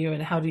value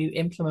and how do you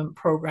implement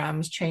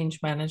programs, change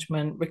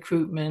management,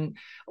 recruitment,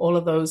 all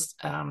of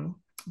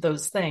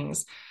those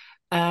things.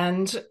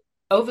 And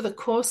over the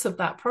course of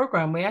that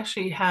program, we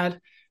actually had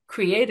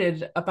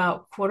created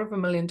about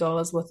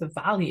 $250,000 worth of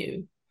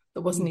value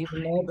that wasn't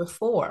even there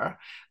before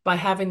by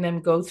having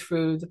them go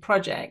through the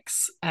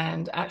projects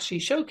and actually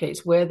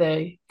showcase where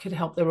they could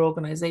help their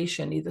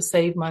organization either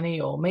save money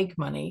or make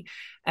money,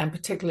 and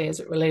particularly as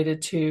it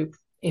related to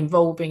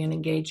involving and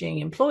engaging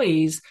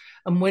employees.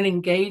 And when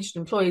engaged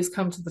employees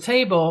come to the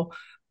table,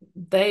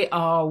 they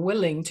are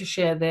willing to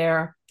share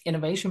their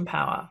innovation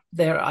power,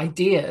 their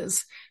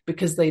ideas,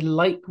 because they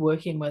like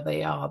working where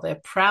they are. They're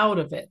proud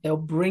of it. They'll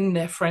bring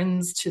their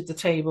friends to the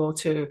table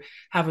to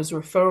have as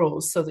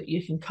referrals so that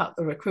you can cut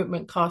the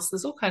recruitment costs.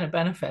 There's all kind of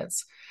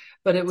benefits.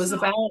 But it was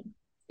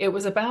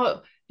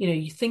about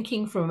you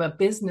thinking from a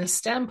business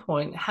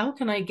standpoint, how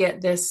can I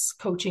get this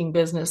coaching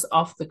business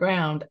off the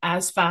ground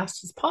as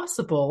fast as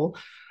possible?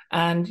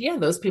 And yeah,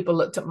 those people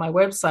looked at my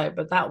website,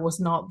 but that was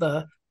not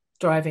the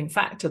driving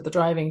factor. The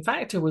driving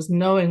factor was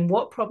knowing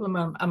what problem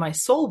am I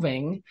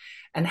solving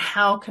and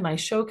how can I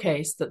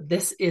showcase that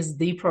this is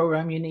the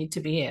program you need to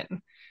be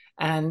in.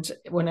 And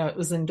when it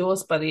was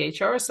endorsed by the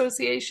HR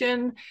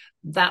Association,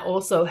 that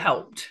also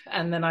helped.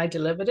 And then I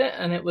delivered it,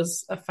 and it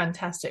was a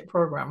fantastic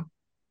program.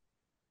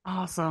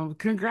 Awesome.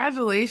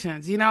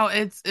 Congratulations.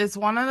 It's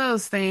one of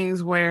those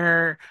things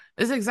where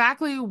it's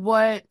exactly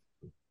what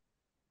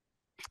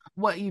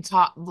you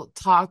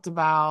talked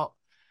about.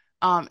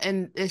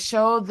 And it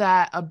showed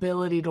that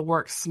ability to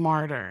work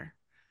smarter,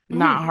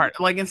 not Mm, hard.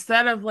 Like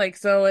instead of like,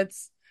 so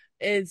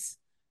it's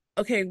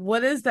okay,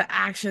 what is the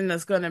action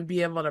that's going to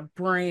be able to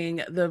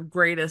bring the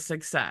greatest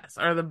success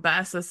or the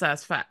best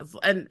success fast?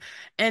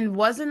 And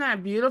wasn't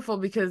that beautiful?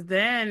 Because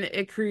then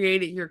it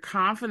created your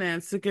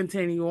confidence to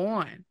continue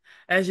on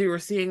as you were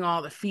seeing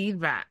all the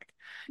feedback.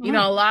 A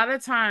mm, lot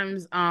of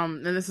times,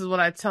 and this is what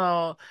I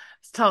tell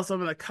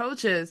some of the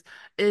coaches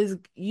is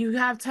you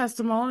have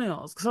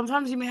testimonials.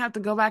 Sometimes you may have to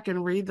go back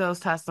and read those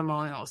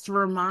testimonials to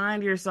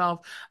remind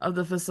yourself of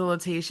the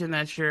facilitation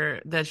that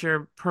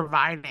you're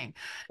providing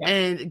yeah.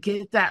 and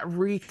get that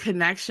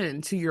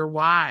reconnection to your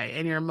why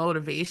and your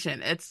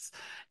motivation. It's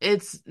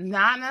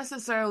not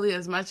necessarily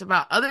as much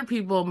about other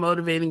people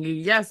motivating you.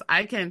 Yes,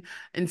 I can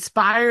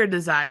inspire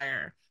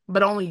desire,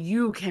 but only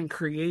you can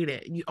create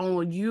it.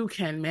 Only you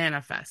can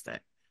manifest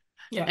it.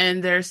 Yeah.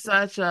 And there's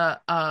such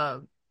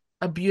a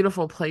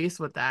beautiful place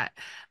with that.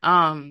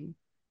 Um,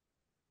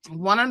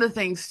 One of the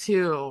things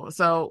too,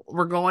 so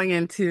we're going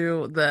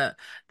into the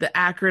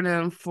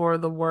acronym for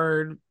the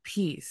word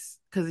peace,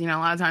 because a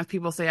lot of times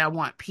people say I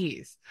want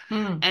peace.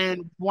 Mm,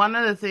 And one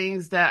of the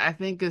things that I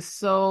think is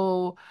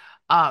so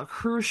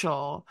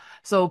crucial,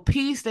 so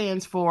P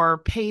stands for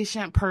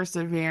patient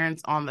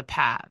perseverance on the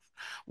path.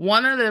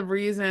 One of the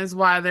reasons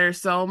why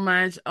there's so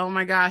much, oh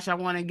my gosh, I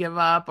want to give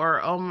up,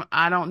 or oh,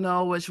 I don't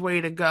know which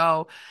way to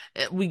go,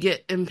 we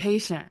get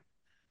impatient,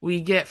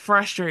 we get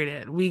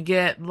frustrated, we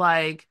get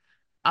like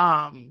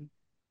um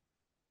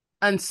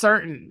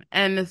uncertain.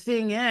 And the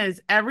thing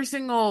is, every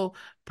single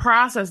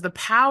process, the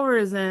power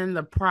is in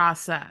the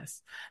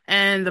process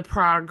and the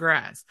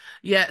progress.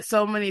 Yet,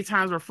 so many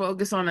times we're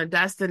focused on a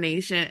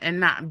destination and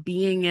not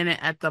being in it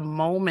at the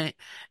moment.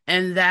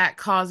 And that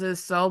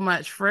causes so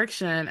much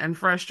friction and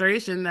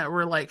frustration that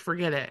we're like,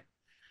 forget it.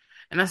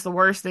 And that's the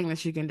worst thing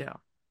that you can do.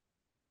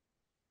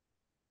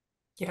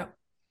 yeah.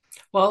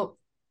 Well,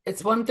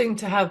 it's one thing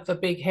to have the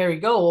big hairy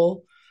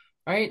goal,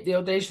 right? The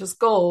audacious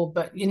goal,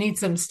 but you need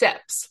some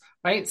steps,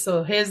 right?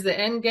 So here's the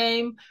end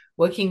game.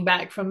 Working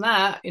back from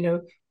that,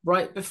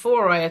 right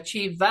before I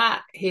achieve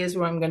that, here's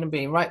where I'm going to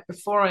be. Right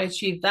before I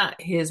achieve that,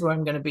 here's where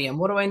I'm going to be. And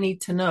what do I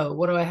need to know?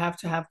 What do I have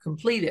to have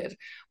completed?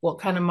 What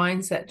kind of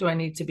mindset do I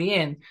need to be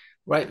in?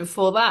 Right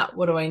before that,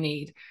 what do I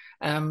need?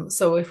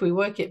 So if we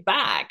work it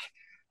back,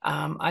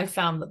 I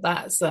found that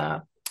that's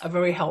a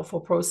very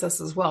helpful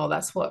process as well.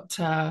 That's what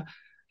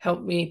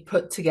helped me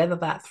put together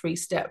that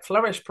three-step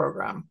flourish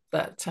program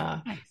that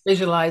Nice.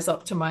 visualize,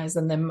 optimize,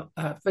 and then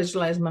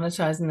visualize,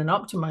 monetize, and then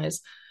optimize.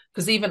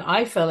 Because even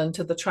I fell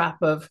into the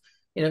trap of,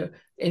 in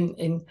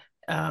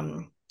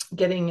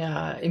getting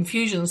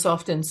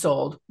Infusionsoft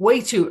installed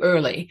way too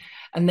early,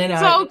 and then I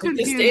So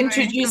just confusing,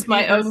 introduced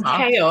my own Confucius.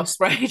 chaos,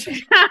 right?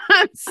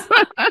 Yes.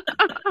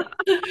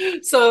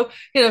 So,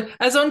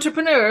 as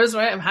entrepreneurs,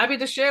 right, I'm happy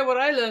to share what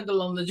I learned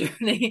along the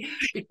journey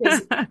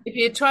because if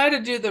you try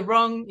to do the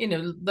wrong,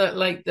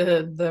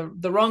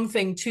 the wrong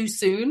thing too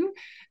soon,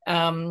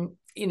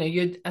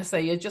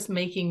 you're just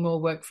making more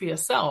work for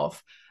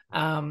yourself.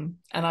 And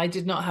I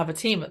did not have a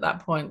team at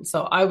that point.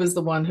 So I was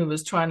the one who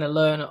was trying to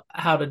learn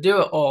how to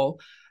do it all.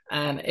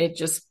 And it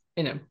just,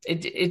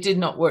 it did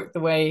not work the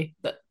way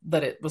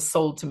that it was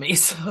sold to me.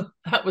 So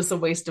that was a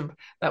waste of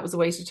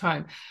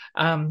time.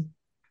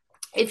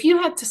 If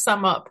you had to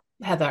sum up,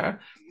 Heather,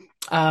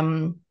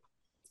 um,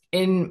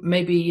 in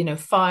maybe,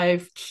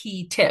 five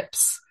key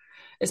tips,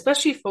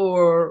 especially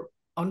for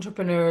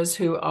entrepreneurs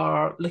who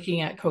are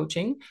looking at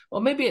coaching,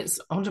 or maybe it's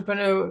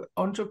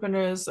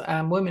entrepreneurs,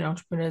 women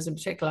entrepreneurs in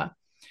particular,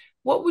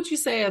 what would you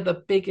say are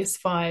the biggest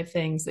five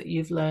things that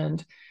you've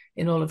learned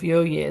in all of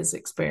your years'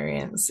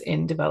 experience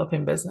in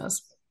developing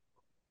business?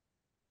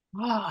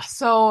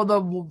 So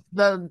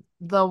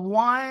the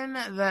one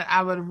that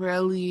I would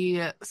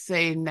really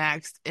say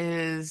next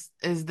is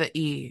the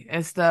E.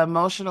 It's the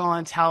emotional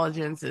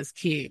intelligence is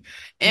key.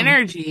 Mm,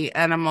 Energy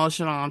and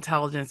emotional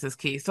intelligence is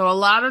key. So a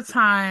lot of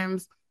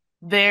times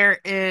there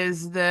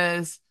is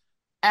this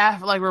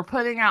effort, like we're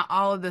putting out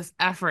all of this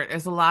effort.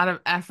 It's a lot of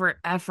effort,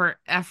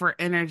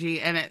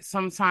 energy, and it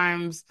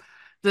sometimes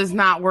does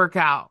not work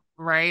out,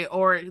 right?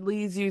 Or it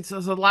leads you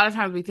to, so a lot of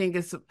times we think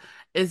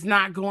it's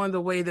not going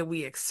the way that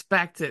we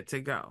expect it to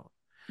go.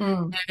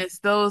 mm, And it's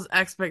those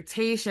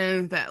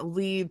expectations that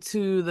lead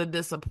to the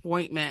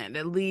disappointment,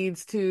 that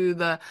leads to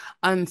the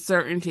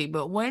uncertainty.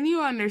 But when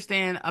you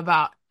understand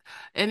about,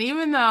 and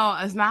even though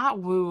it's not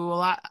woo,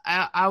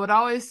 I would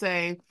always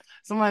say,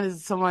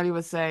 somebody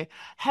would say,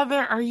 Heather,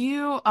 are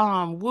you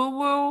woo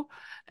woo?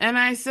 And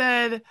I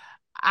said,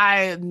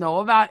 I know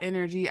about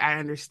energy. I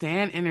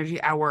understand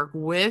energy. I work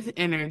with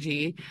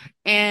energy.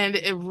 And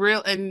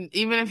and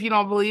even if you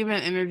don't believe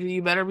in energy,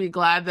 you better be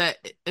glad that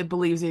it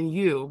believes in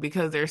you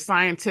because there's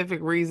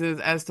scientific reasons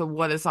as to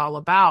what it's all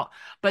about.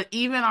 But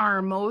even our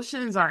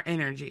emotions are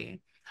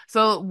energy.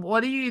 So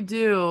what do you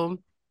do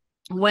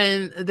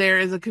when there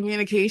is a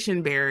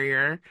communication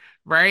barrier,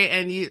 right?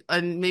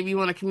 And maybe you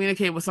want to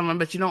communicate with someone,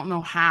 but you don't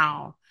know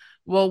how.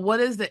 Well, what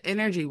is the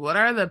energy? What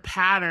are the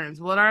patterns?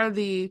 What are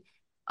the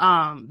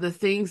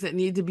things that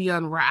need to be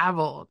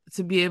unraveled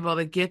to be able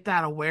to get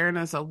that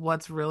awareness of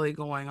what's really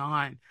going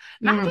on?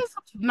 Mm,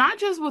 Not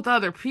just with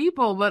other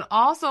people, but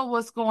also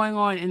what's going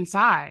on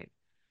inside,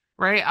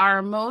 right? Our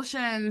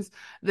emotions,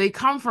 they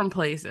come from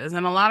places.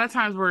 And a lot of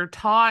times we're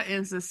taught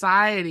in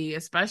society,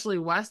 especially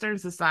Western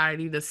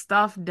society, to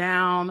stuff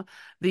down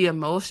the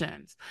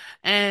emotions.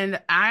 And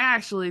I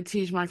actually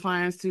teach my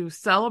clients to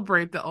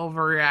celebrate the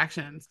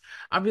overreactions.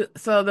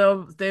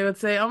 They would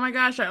say, "Oh my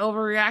gosh, I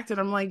overreacted."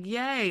 I'm like,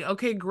 "Yay.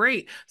 Okay,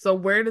 great. So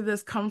where did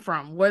this come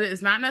from?" What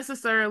it's not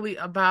necessarily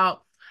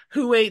about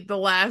who ate the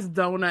last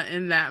donut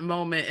in that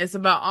moment. It's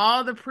about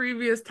all the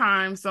previous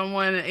times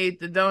someone ate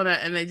the donut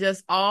and they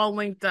just all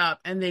linked up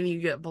and then you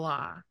get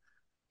blah.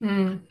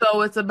 mm,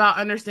 So it's about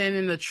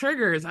understanding the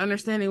triggers,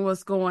 understanding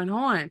what's going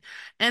on,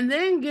 and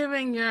then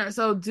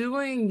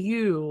doing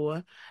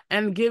you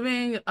and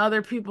giving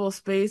other people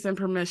space and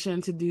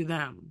permission to do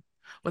them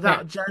yeah.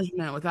 without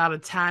judgment, without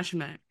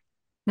attachment.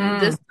 Mm,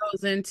 This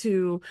goes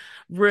into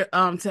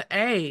to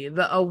A,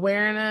 the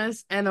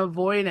awareness of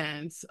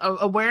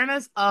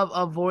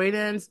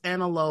avoidance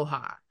and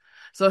aloha.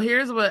 So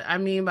here's what I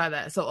mean by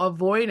that. So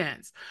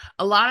avoidance.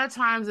 A lot of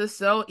times it's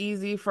so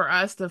easy for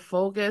us to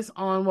focus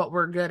on what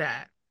we're good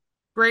at.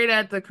 Great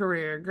at the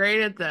career,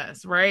 great at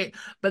this, right?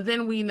 But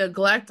then we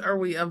neglect or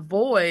we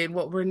avoid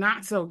what we're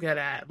not so good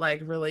at,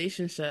 like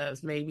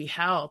relationships, maybe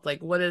health.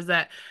 Like, what is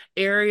that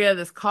area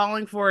that's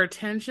calling for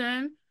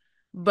attention,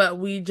 but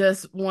we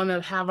just want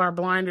to have our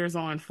blinders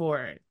on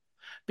for it?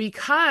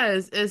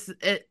 Because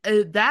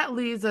that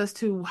leads us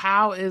to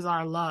how is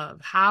our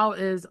love? How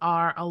is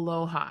our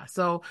aloha?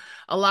 So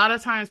a lot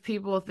of times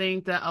people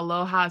think that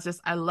aloha is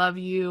just I love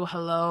you,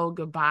 hello,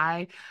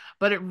 goodbye.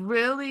 But it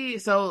really,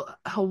 so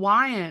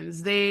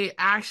Hawaiians, they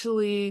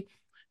actually,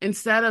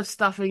 instead of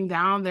stuffing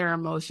down their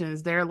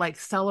emotions, they're like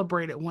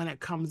celebrate it when it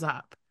comes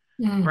up,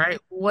 mm, right?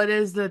 What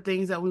is the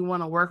things that we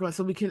want to work on?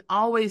 So we can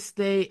always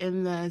stay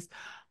in this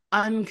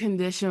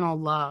unconditional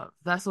love.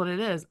 That's what it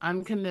is.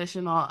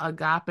 Unconditional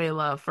agape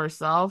love for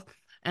self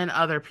and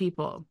other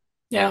people,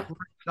 yeah.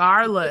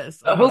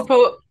 regardless of what's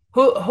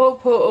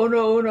Hopo, oh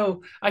no, oh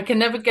no. I can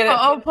never get it.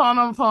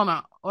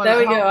 Ho'oponopono. There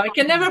we go. I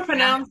can Ho'oponopono. never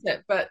pronounce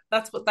it, but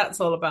that's what that's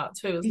all about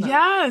too, isn't it?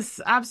 Yes,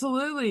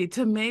 absolutely.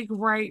 To make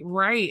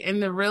right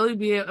and to really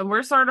be, and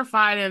we're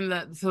certified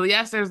in so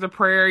yes, there's the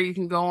prayer, you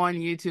can go on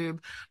YouTube,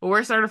 but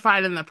we're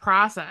certified in the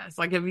process.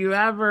 Like if you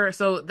ever,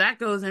 so that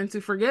goes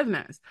into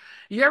forgiveness.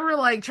 You ever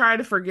like try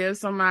to forgive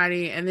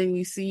somebody and then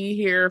you see,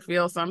 hear,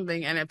 feel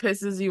something and it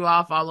pisses you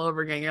off all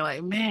over again. You're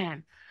like,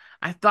 man,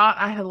 I thought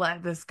I had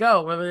let this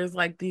go. Where there's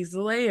like these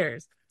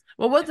layers.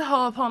 Well, with the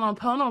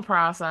Ho'oponopono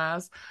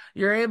process,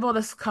 you're able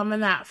to come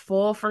in that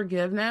full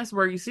forgiveness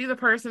where you see the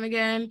person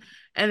again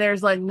and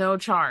there's like no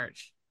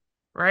charge,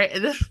 right?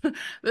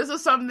 This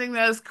is something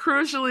that's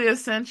crucially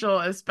essential,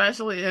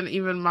 especially in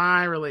even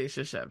my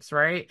relationships,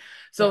 right?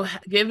 Yeah, So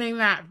giving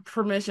that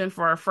permission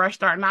for a fresh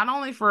start, not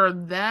only for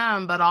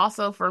them, but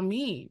also for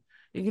me.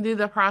 You can do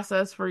the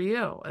process for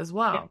you as yeah,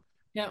 well.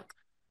 yeah,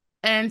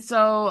 And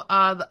so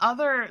the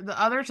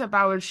other tip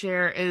I would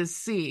share is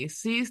C.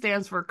 C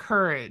stands for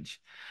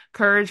courage.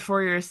 Courage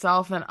for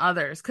yourself and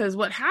others. Because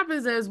what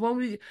happens is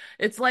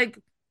it's like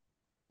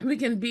we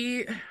can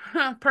be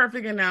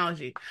perfect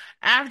analogy.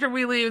 After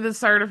we leave the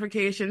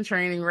certification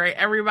training, right?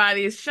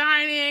 Everybody is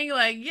shining,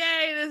 like,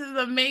 yay, this is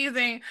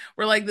amazing.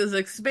 We're like this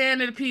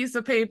expanded piece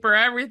of paper,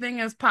 everything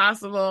is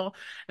possible.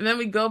 And then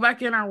we go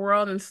back in our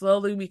world and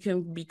slowly we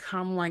can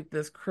become like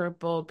this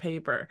crippled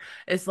paper.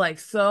 It's like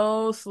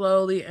so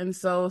slowly and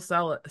so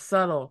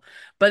subtle,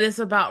 but it's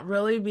about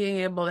really being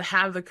able to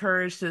have the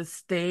courage to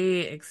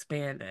stay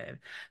expanded,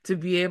 to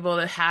be able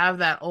to have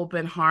that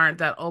open heart,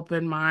 that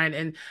open mind,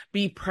 and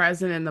be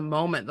present in the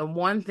moment. The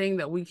one thing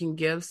that we can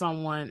give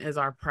someone is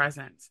our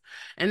presence.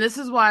 And this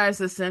is why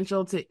it's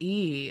essential to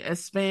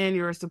expand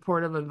your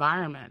supportive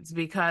environments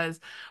because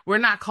we're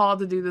not called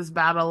to do this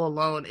battle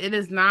alone. It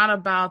is not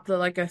about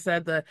like I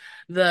said,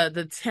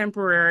 the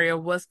temporary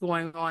of what's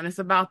going on. It's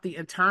about the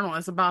eternal.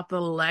 It's about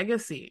the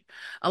legacy.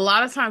 A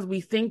lot of times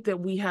we think that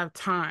we have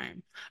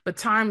time, but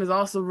time is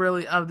also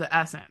really of the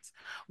essence.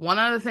 One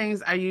of the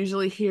things I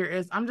usually hear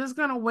is, I'm just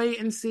going to wait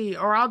and see,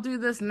 or I'll do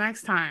this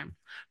next time.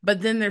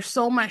 But then there's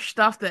so much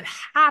stuff that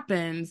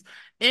happens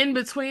in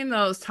between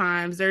those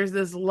times. There's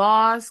this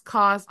loss,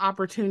 cost,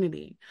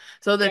 opportunity.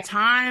 So the yeah,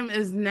 time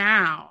is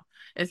now.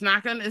 It's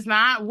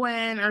not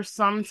when or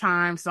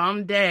sometime,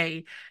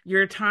 someday.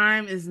 Your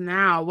time is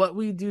now. What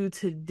we do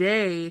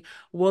today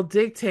will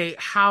dictate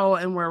how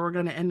and where we're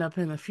going to end up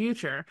in the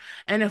future.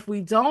 And if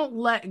we don't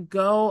let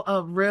go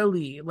of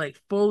really, like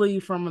fully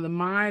from the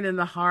mind and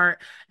the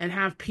heart and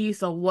have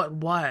peace of what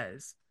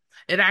was,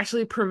 it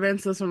actually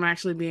prevents us from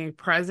actually being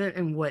present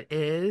in what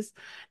is.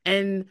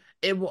 And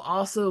it will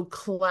also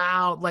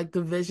cloud like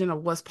the vision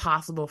of what's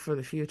possible for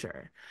the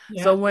future.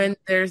 So Yeah. when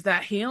there's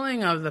that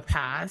healing of the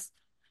past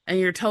and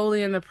you're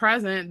totally in the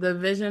present, the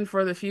vision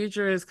for the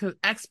future is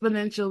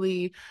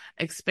exponentially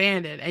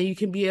expanded and you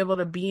can be able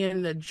to be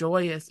in the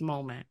joyous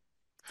moment.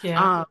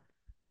 Yeah. Um,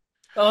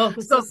 Oh,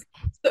 so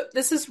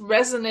this is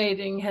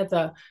resonating,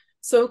 Heather,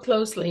 so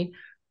closely.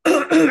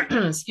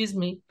 Excuse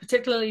me,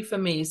 particularly for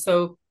me.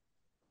 So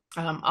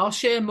I'll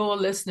share more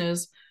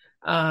listeners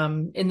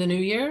in the new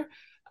year.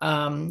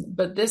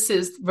 But this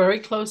is very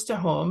close to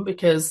home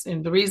because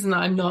the reason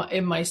I'm not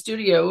in my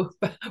studio,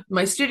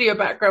 my studio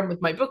background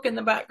with my book in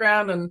the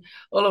background and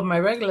all of my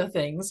regular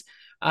things,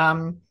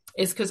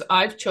 is because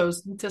I've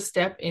chosen to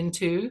step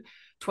into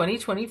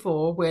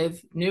 2024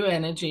 with new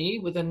energy,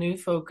 with a new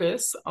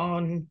focus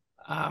on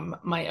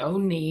my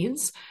own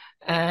needs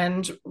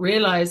and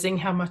realizing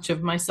how much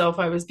of myself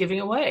I was giving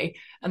away.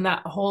 And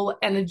that whole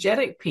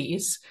energetic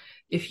piece,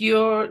 if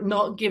you're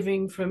not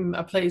giving from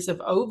a place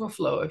of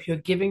overflow, if you're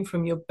giving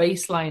from your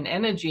baseline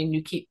energy and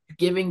you keep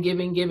giving,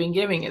 giving, giving,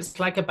 giving, it's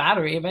like a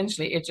battery.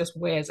 Eventually, it just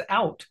wears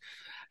out.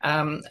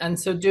 And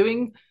so,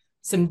 doing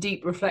some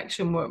deep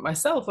reflection work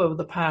myself over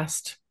the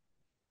past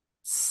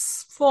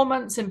 4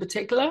 months in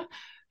particular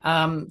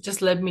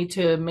just led me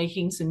to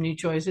making some new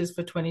choices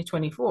for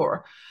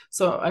 2024.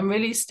 So, I'm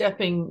really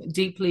stepping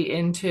deeply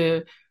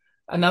into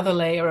another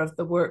layer of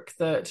the work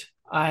that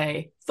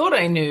I thought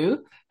I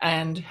knew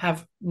and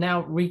have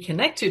now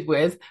reconnected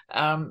with,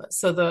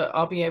 so that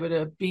I'll be able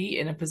to be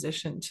in a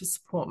position to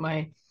support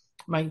my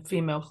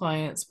female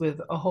clients with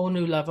a whole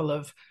new level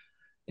of,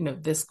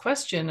 this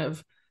question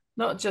of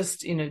not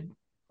just,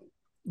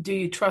 do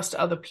you trust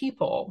other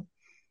people,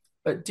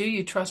 but do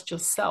you trust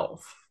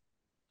yourself?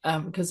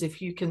 Because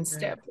if you can right.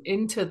 step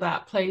into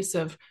that place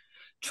of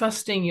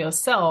trusting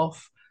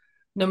yourself,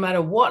 no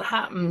matter what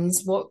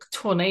happens, what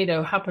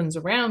tornado happens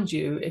around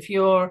you, if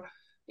you're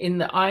in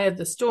the eye of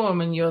the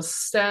storm and you're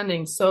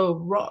standing so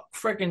rock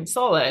friggin'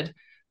 solid,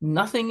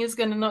 nothing is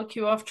going to knock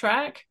you off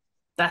track.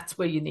 That's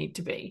where you need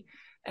to be.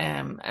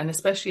 And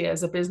especially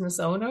as a business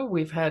owner,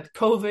 we've had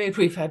COVID,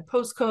 we've had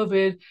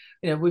post-COVID,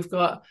 we've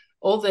got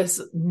all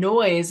this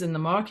noise in the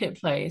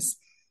marketplace.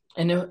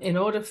 And in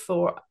order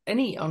for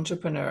any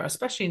entrepreneur,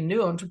 especially a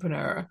new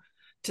entrepreneur,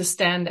 to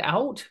stand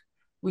out,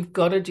 we've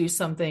got to do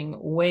something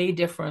way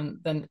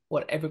different than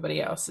what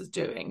everybody else is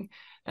doing.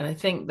 And I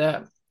think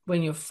that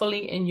when you're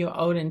fully in your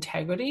own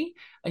integrity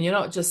and you're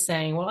not just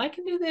saying, well, I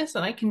can do this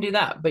and I can do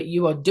that, but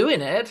you are doing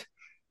it,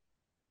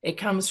 it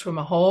comes from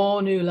a whole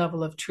new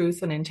level of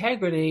truth and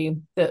integrity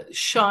that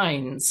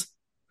shines.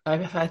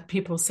 I've had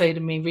people say to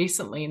me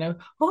recently,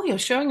 oh, you're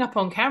showing up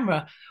on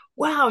camera.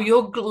 Wow,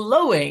 you're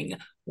glowing.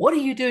 What are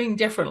you doing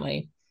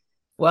differently?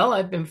 Well,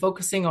 I've been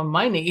focusing on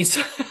my needs.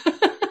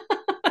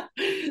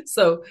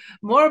 So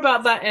more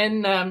about that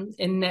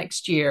in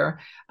next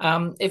year.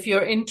 If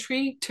you're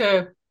intrigued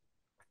to,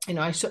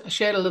 I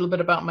shared a little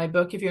bit about my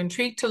book. If you're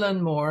intrigued to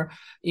learn more,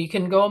 you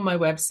can go on my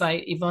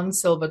website,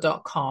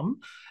 yvonnesilva.com.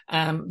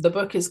 The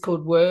book is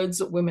called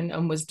Words, Women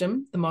and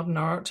Wisdom, The Modern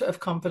Art of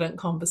Confident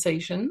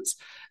Conversations.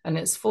 And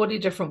it's 40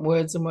 different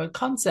words and word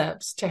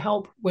concepts to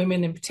help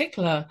women in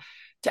particular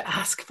to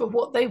ask for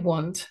what they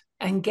want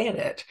and get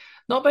it.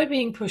 Not by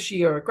being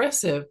pushy or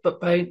aggressive,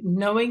 but by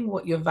knowing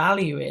what your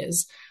value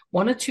is.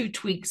 1 or 2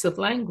 tweaks of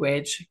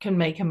language can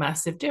make a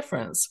massive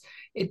difference.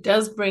 It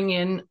does bring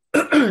in,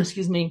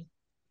 excuse me,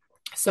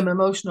 some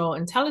emotional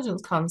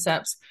intelligence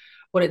concepts.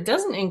 What it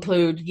doesn't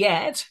include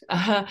yet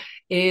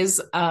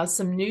is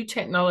some new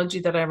technology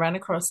that I ran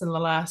across in the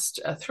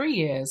last 3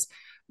 years.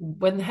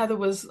 When Heather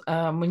was,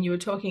 when you were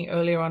talking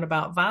earlier on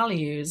about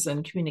values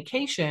and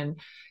communication,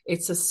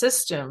 it's a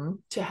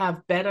system to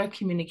have better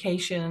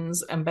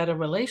communications and better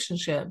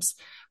relationships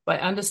by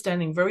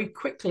understanding very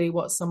quickly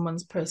what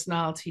someone's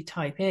personality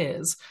type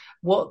is,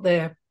 what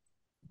their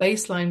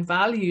baseline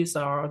values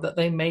are that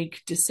they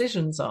make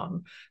decisions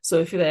on. So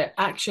if they're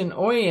action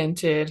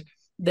oriented,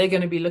 they're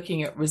going to be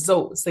looking at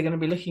results. They're going to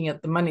be looking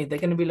at the money. They're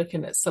going to be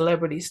looking at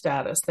celebrity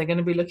status. They're going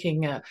to be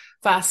looking at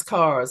fast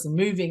cars and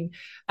moving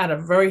at a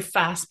very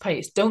fast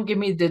pace. Don't give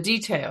me the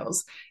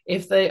details.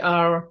 If they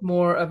are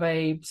more of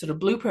a sort of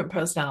blueprint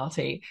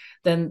personality,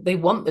 then they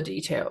want the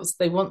details.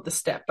 They want the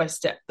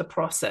step-by-step, the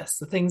process,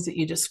 the things that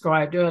you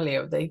described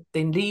earlier. They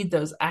need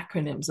those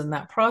acronyms and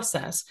that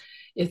process.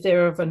 If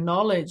they're of a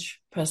knowledge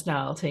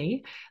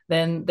personality,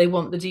 then they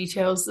want the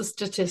details, the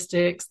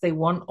statistics. They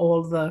want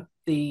all the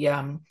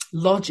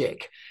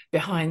logic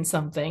behind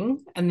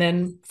something. And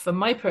then for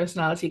my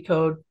personality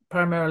code,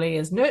 primarily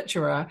as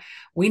nurturer,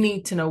 we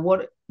need to know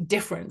what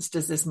difference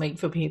does this make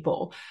for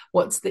people?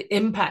 What's the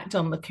impact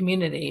on the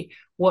community?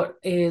 What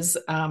is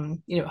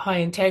high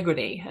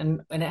integrity?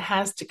 And it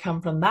has to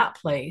come from that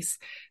place.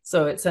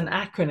 So it's an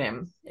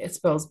acronym. It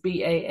spells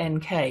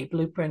BANK,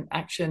 Blueprint,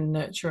 Action,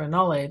 Nurture, and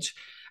Knowledge.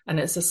 And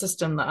it's a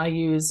system that I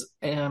use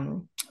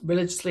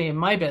religiously in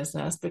my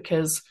business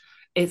because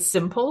it's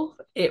simple,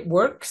 it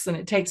works, and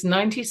it takes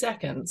 90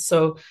 seconds.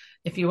 So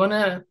if you want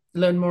to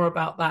learn more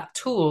about that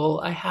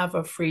tool, I have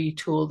a free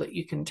tool that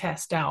you can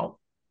test out.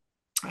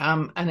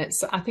 And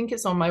I think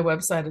it's on my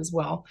website as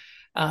well.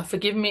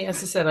 Forgive me,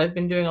 as I said, I've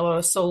been doing a lot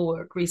of soul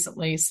work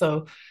recently,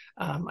 so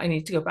I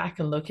need to go back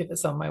and look if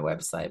it's on my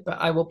website, but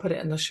I will put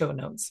it in the show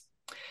notes.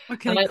 And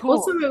Okay,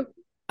 cool.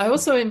 I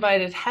also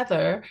invited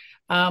Heather.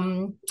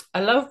 I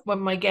love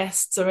when my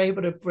guests are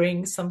able to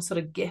bring some sort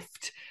of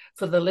gift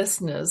for the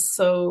listeners.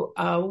 So,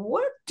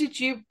 what did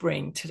you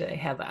bring today,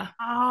 Heather?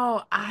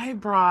 Oh, I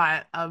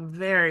brought a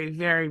very,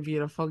 very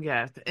beautiful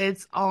gift.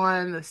 It's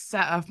on the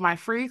set of my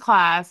free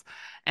class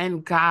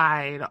and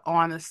guide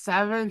on the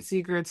 7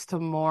 secrets to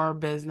more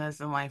business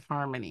and life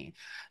harmony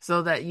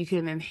so that you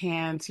can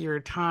enhance your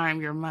time,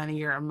 your money,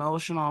 your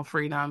emotional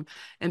freedom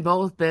in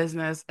both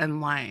business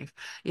and life.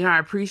 I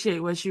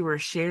appreciate what you were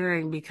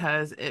sharing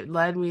because it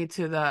led me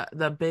to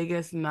the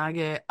biggest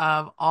nugget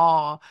of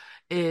all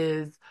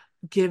is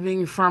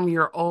giving from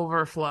your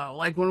overflow.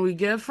 Like when we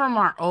give from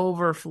our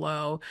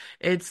overflow,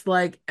 it's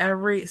like a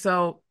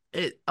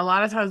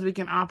lot of times we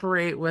can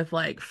operate with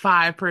like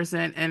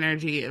 5%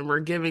 energy and we're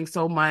giving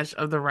so much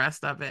of the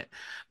rest of it.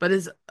 But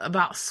it's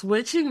about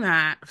switching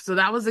that. So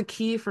that was a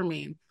key for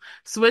me.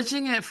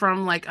 Switching it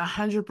from like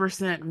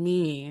 100%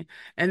 me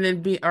and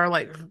then or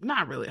like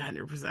not really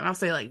 100%. I'll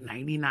say like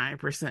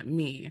 99%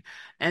 me.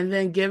 And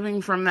then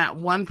giving from that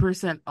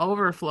 1%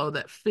 overflow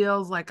that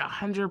feels like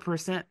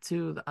 100%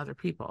 to the other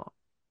people.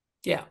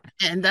 Yeah,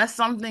 And that's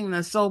something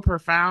that's so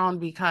profound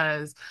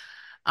because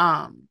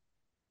um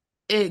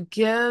it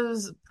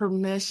gives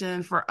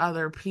permission for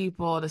other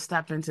people to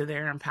step into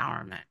their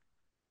empowerment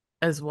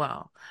as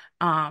well.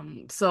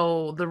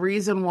 So the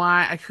reason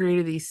why I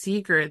created these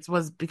secrets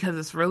was because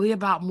it's really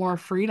about more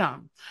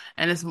freedom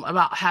and it's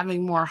about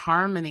having more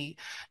harmony.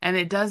 And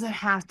it doesn't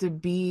have to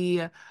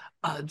be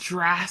a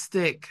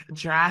drastic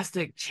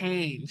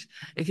change.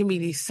 It can be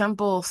these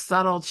simple,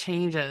 subtle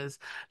changes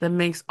that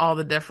makes all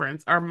the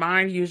difference. Our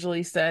mind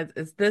usually says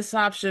it's this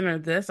option or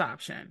this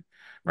option,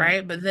 right,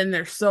 right? But then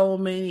there's so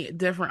many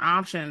different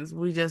options.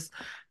 We just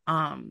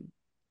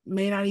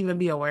may not even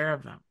be aware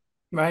of them.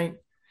 right.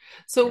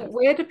 So, Yeah.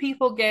 where do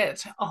people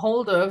get a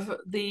hold of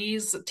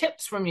these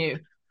tips from you?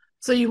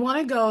 So you want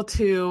to go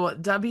to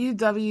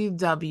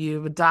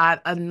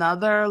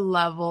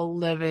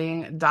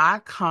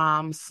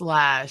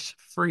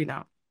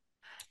www.anotherlevelliving.com/freedom.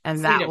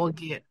 And that Freedom. will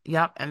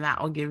and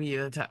that will give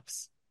you the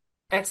tips.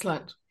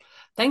 Excellent.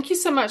 Thank you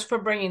so much for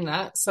bringing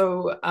that.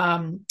 So,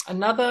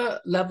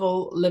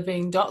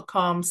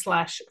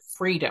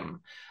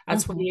 anotherlevelliving.com/freedom.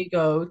 That's where Mhm. you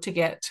go to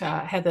get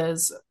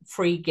Heather's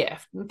free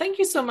gift. And thank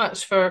you so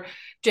much for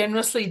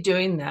generously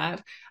doing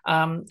that.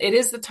 It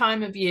is the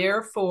time of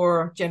year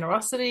for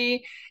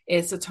generosity.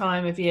 It's a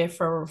time of year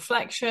for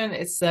reflection.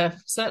 It's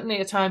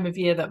certainly a time of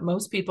year that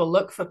most people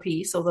look for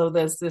peace, although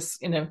there's this,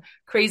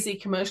 crazy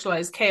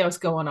commercialized chaos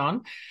going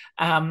on.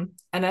 And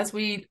as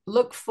we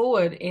look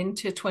forward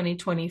into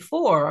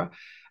 2024,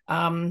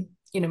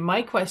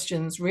 my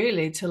questions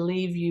really to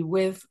leave you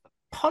with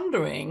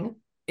pondering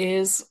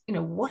is,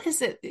 what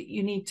is it that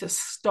you need to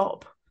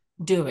stop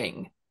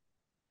doing?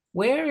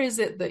 Where is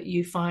it that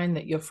you find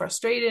that you're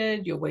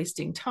frustrated, you're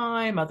wasting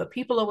time, other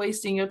people are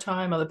wasting your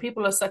time, other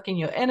people are sucking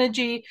your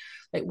energy?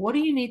 Like, what do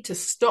you need to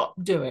stop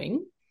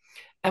doing?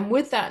 And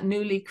with that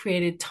newly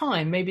created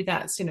time, maybe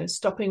that's,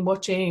 stopping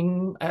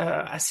watching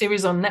a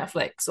series on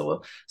Netflix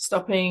or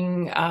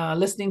stopping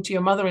listening to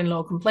your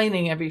mother-in-law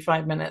complaining every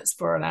 5 minutes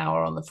for an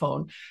hour on the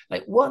phone.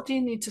 Like, what do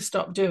you need to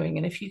stop doing?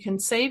 And if you can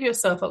save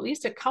yourself at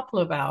least a couple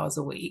of hours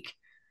a week,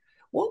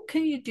 what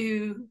can you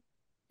do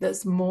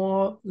that's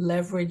more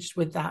leveraged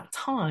with that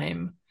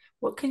time?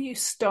 What can you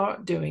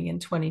start doing in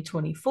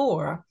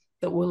 2024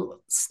 that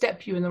will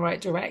step you in the right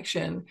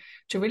direction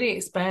to really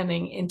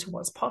expanding into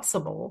what's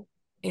possible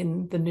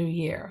in the new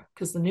year?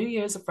 Because the new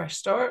year is a fresh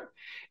start,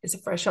 it's a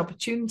fresh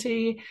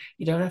opportunity.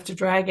 You don't have to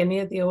drag any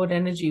of the old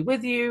energy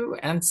with you.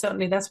 And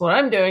certainly that's what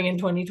I'm doing in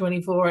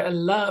 2024. I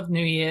love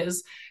New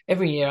Year's.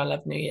 Every year I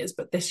love New Year's,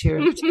 but this year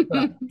in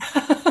particular.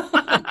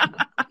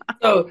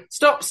 So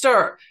stop,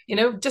 start,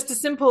 just a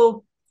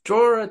simple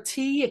draw a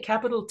T, a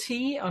capital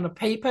T on a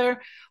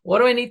paper. What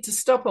do I need to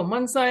stop on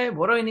one side?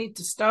 What do I need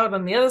to start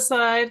on the other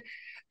side?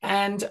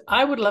 And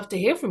I would love to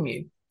hear from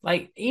you.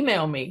 Like,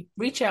 email me,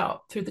 reach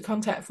out through the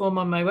contact form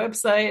on my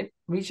website,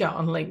 reach out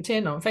on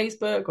LinkedIn, on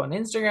Facebook, on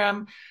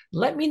Instagram.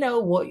 Let me know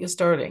what you're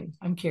starting.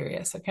 I'm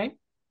curious. Okay.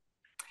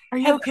 Are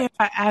you Heather, okay if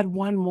I add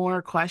one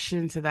more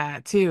question to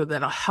that too,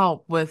 that'll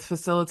help with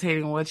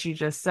facilitating what you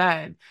just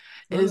said?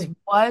 Is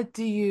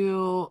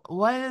absolutely.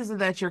 what is it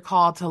that you're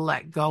called to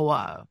let go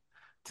of,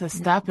 to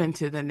step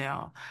into the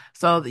new?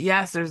 So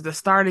yes, there's the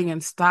starting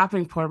and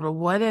stopping point, but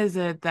what is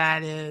it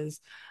that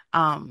is,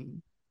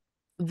 um,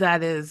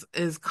 that is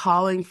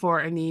calling for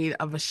a need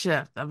of a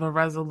shift, of a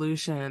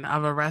resolution,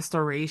 of a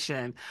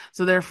restoration.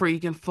 So therefore you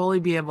can fully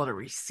be able to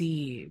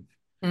receive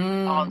all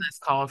Mm. that's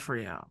called for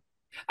you.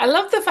 I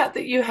love the fact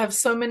that you have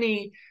so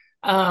many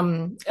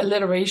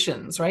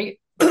alliterations, right?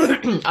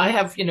 I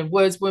have,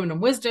 words, women,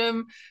 and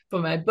wisdom for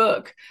my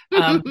book.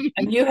 And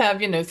you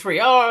have, three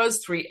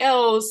R's, three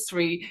L's,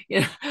 three,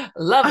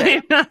 love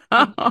it. I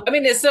know. I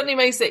mean, it certainly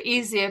makes it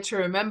easier to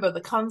remember the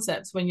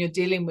concepts when you're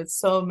dealing with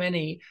so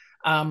many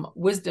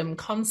wisdom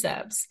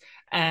concepts.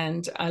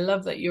 And I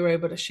love that you're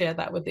able to share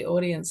that with the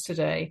audience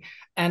today.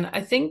 And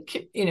I think,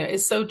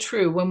 it's so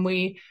true when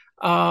we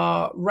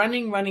are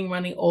running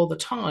all the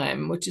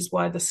time, which is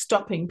why the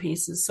stopping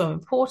piece is so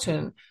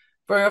important.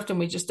 Very often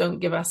we just don't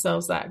give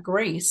ourselves that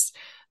grace.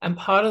 And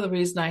part of the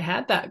reason I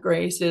had that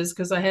grace is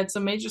because I had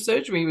some major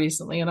surgery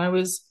recently and I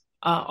was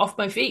off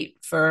my feet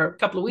for a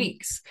couple of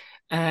weeks.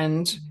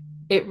 And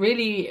it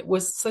really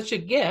was such a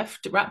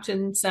gift wrapped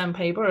in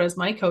sandpaper, as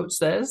my coach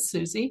says,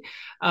 Susie,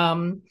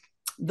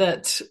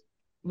 that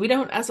we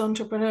don't, as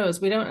entrepreneurs,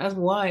 we don't, as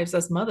wives,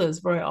 as mothers,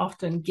 very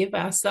often give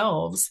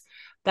ourselves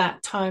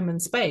that time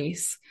and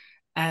space.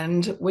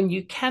 And when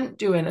you can't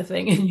do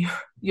anything and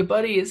your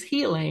body is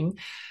healing,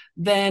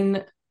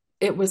 then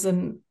it was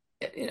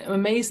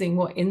amazing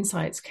what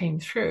insights came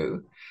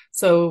through.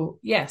 So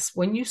yes,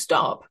 when you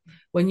stop,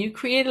 when you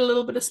create a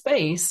little bit of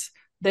space,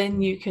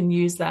 then you can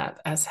use that,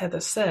 as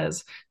Heather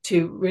says,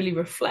 to really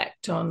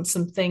reflect on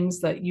some things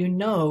that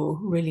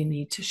really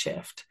need to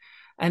shift.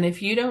 And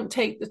if you don't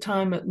take the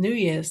time at New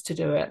Year's to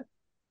do it,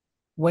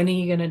 when are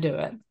you going to do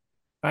it?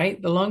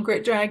 Right? The longer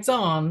it drags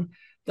on,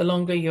 the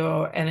longer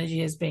your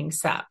energy is being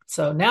sapped.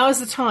 So now is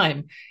the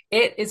time.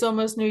 It is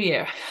almost New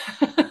Year.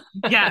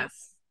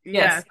 Yes.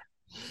 Yes. Yes.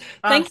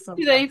 Thank Awesome.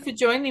 you today for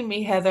joining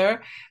me,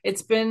 Heather.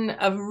 It's been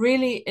a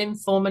really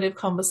informative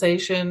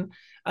conversation.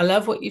 I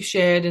love what you've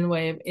shared in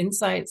way of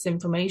insights,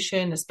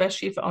 information,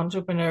 especially for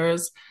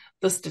entrepreneurs,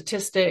 the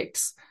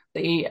statistics,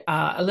 the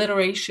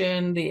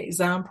alliteration, the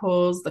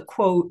examples, the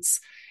quotes.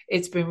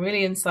 It's been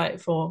really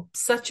insightful.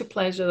 Such a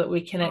pleasure that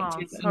we Oh,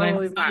 connected. And I'm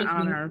totally so my looking.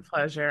 honor and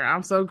pleasure.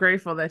 I'm so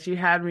grateful that you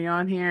had me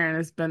on here, and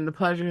it's been the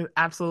pleasure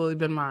absolutely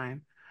been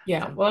mine.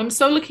 Yeah, So, well, I'm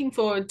so looking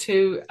forward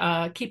to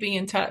keeping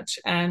in touch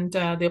and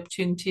the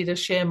opportunity to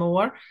share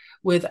more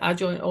with our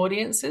joint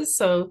audiences.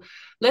 So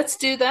let's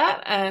do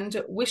that. And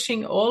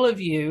wishing all of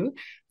you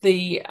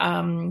the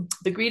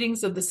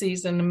greetings of the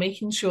season, and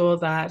making sure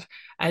that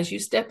as you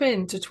step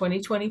into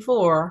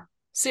 2024,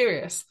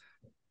 serious,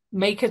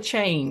 make a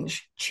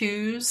change.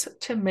 Choose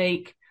to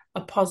make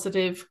a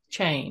positive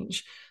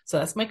change. So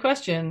that's my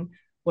question.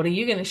 What are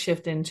you going to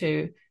shift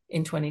into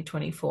in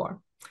 2024?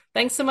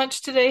 Thanks so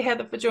much today,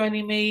 Heather, for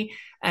joining me.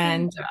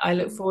 And thank I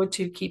look you. forward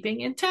to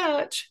keeping in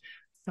touch.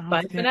 Bye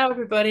Sounds for good. now,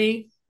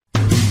 everybody.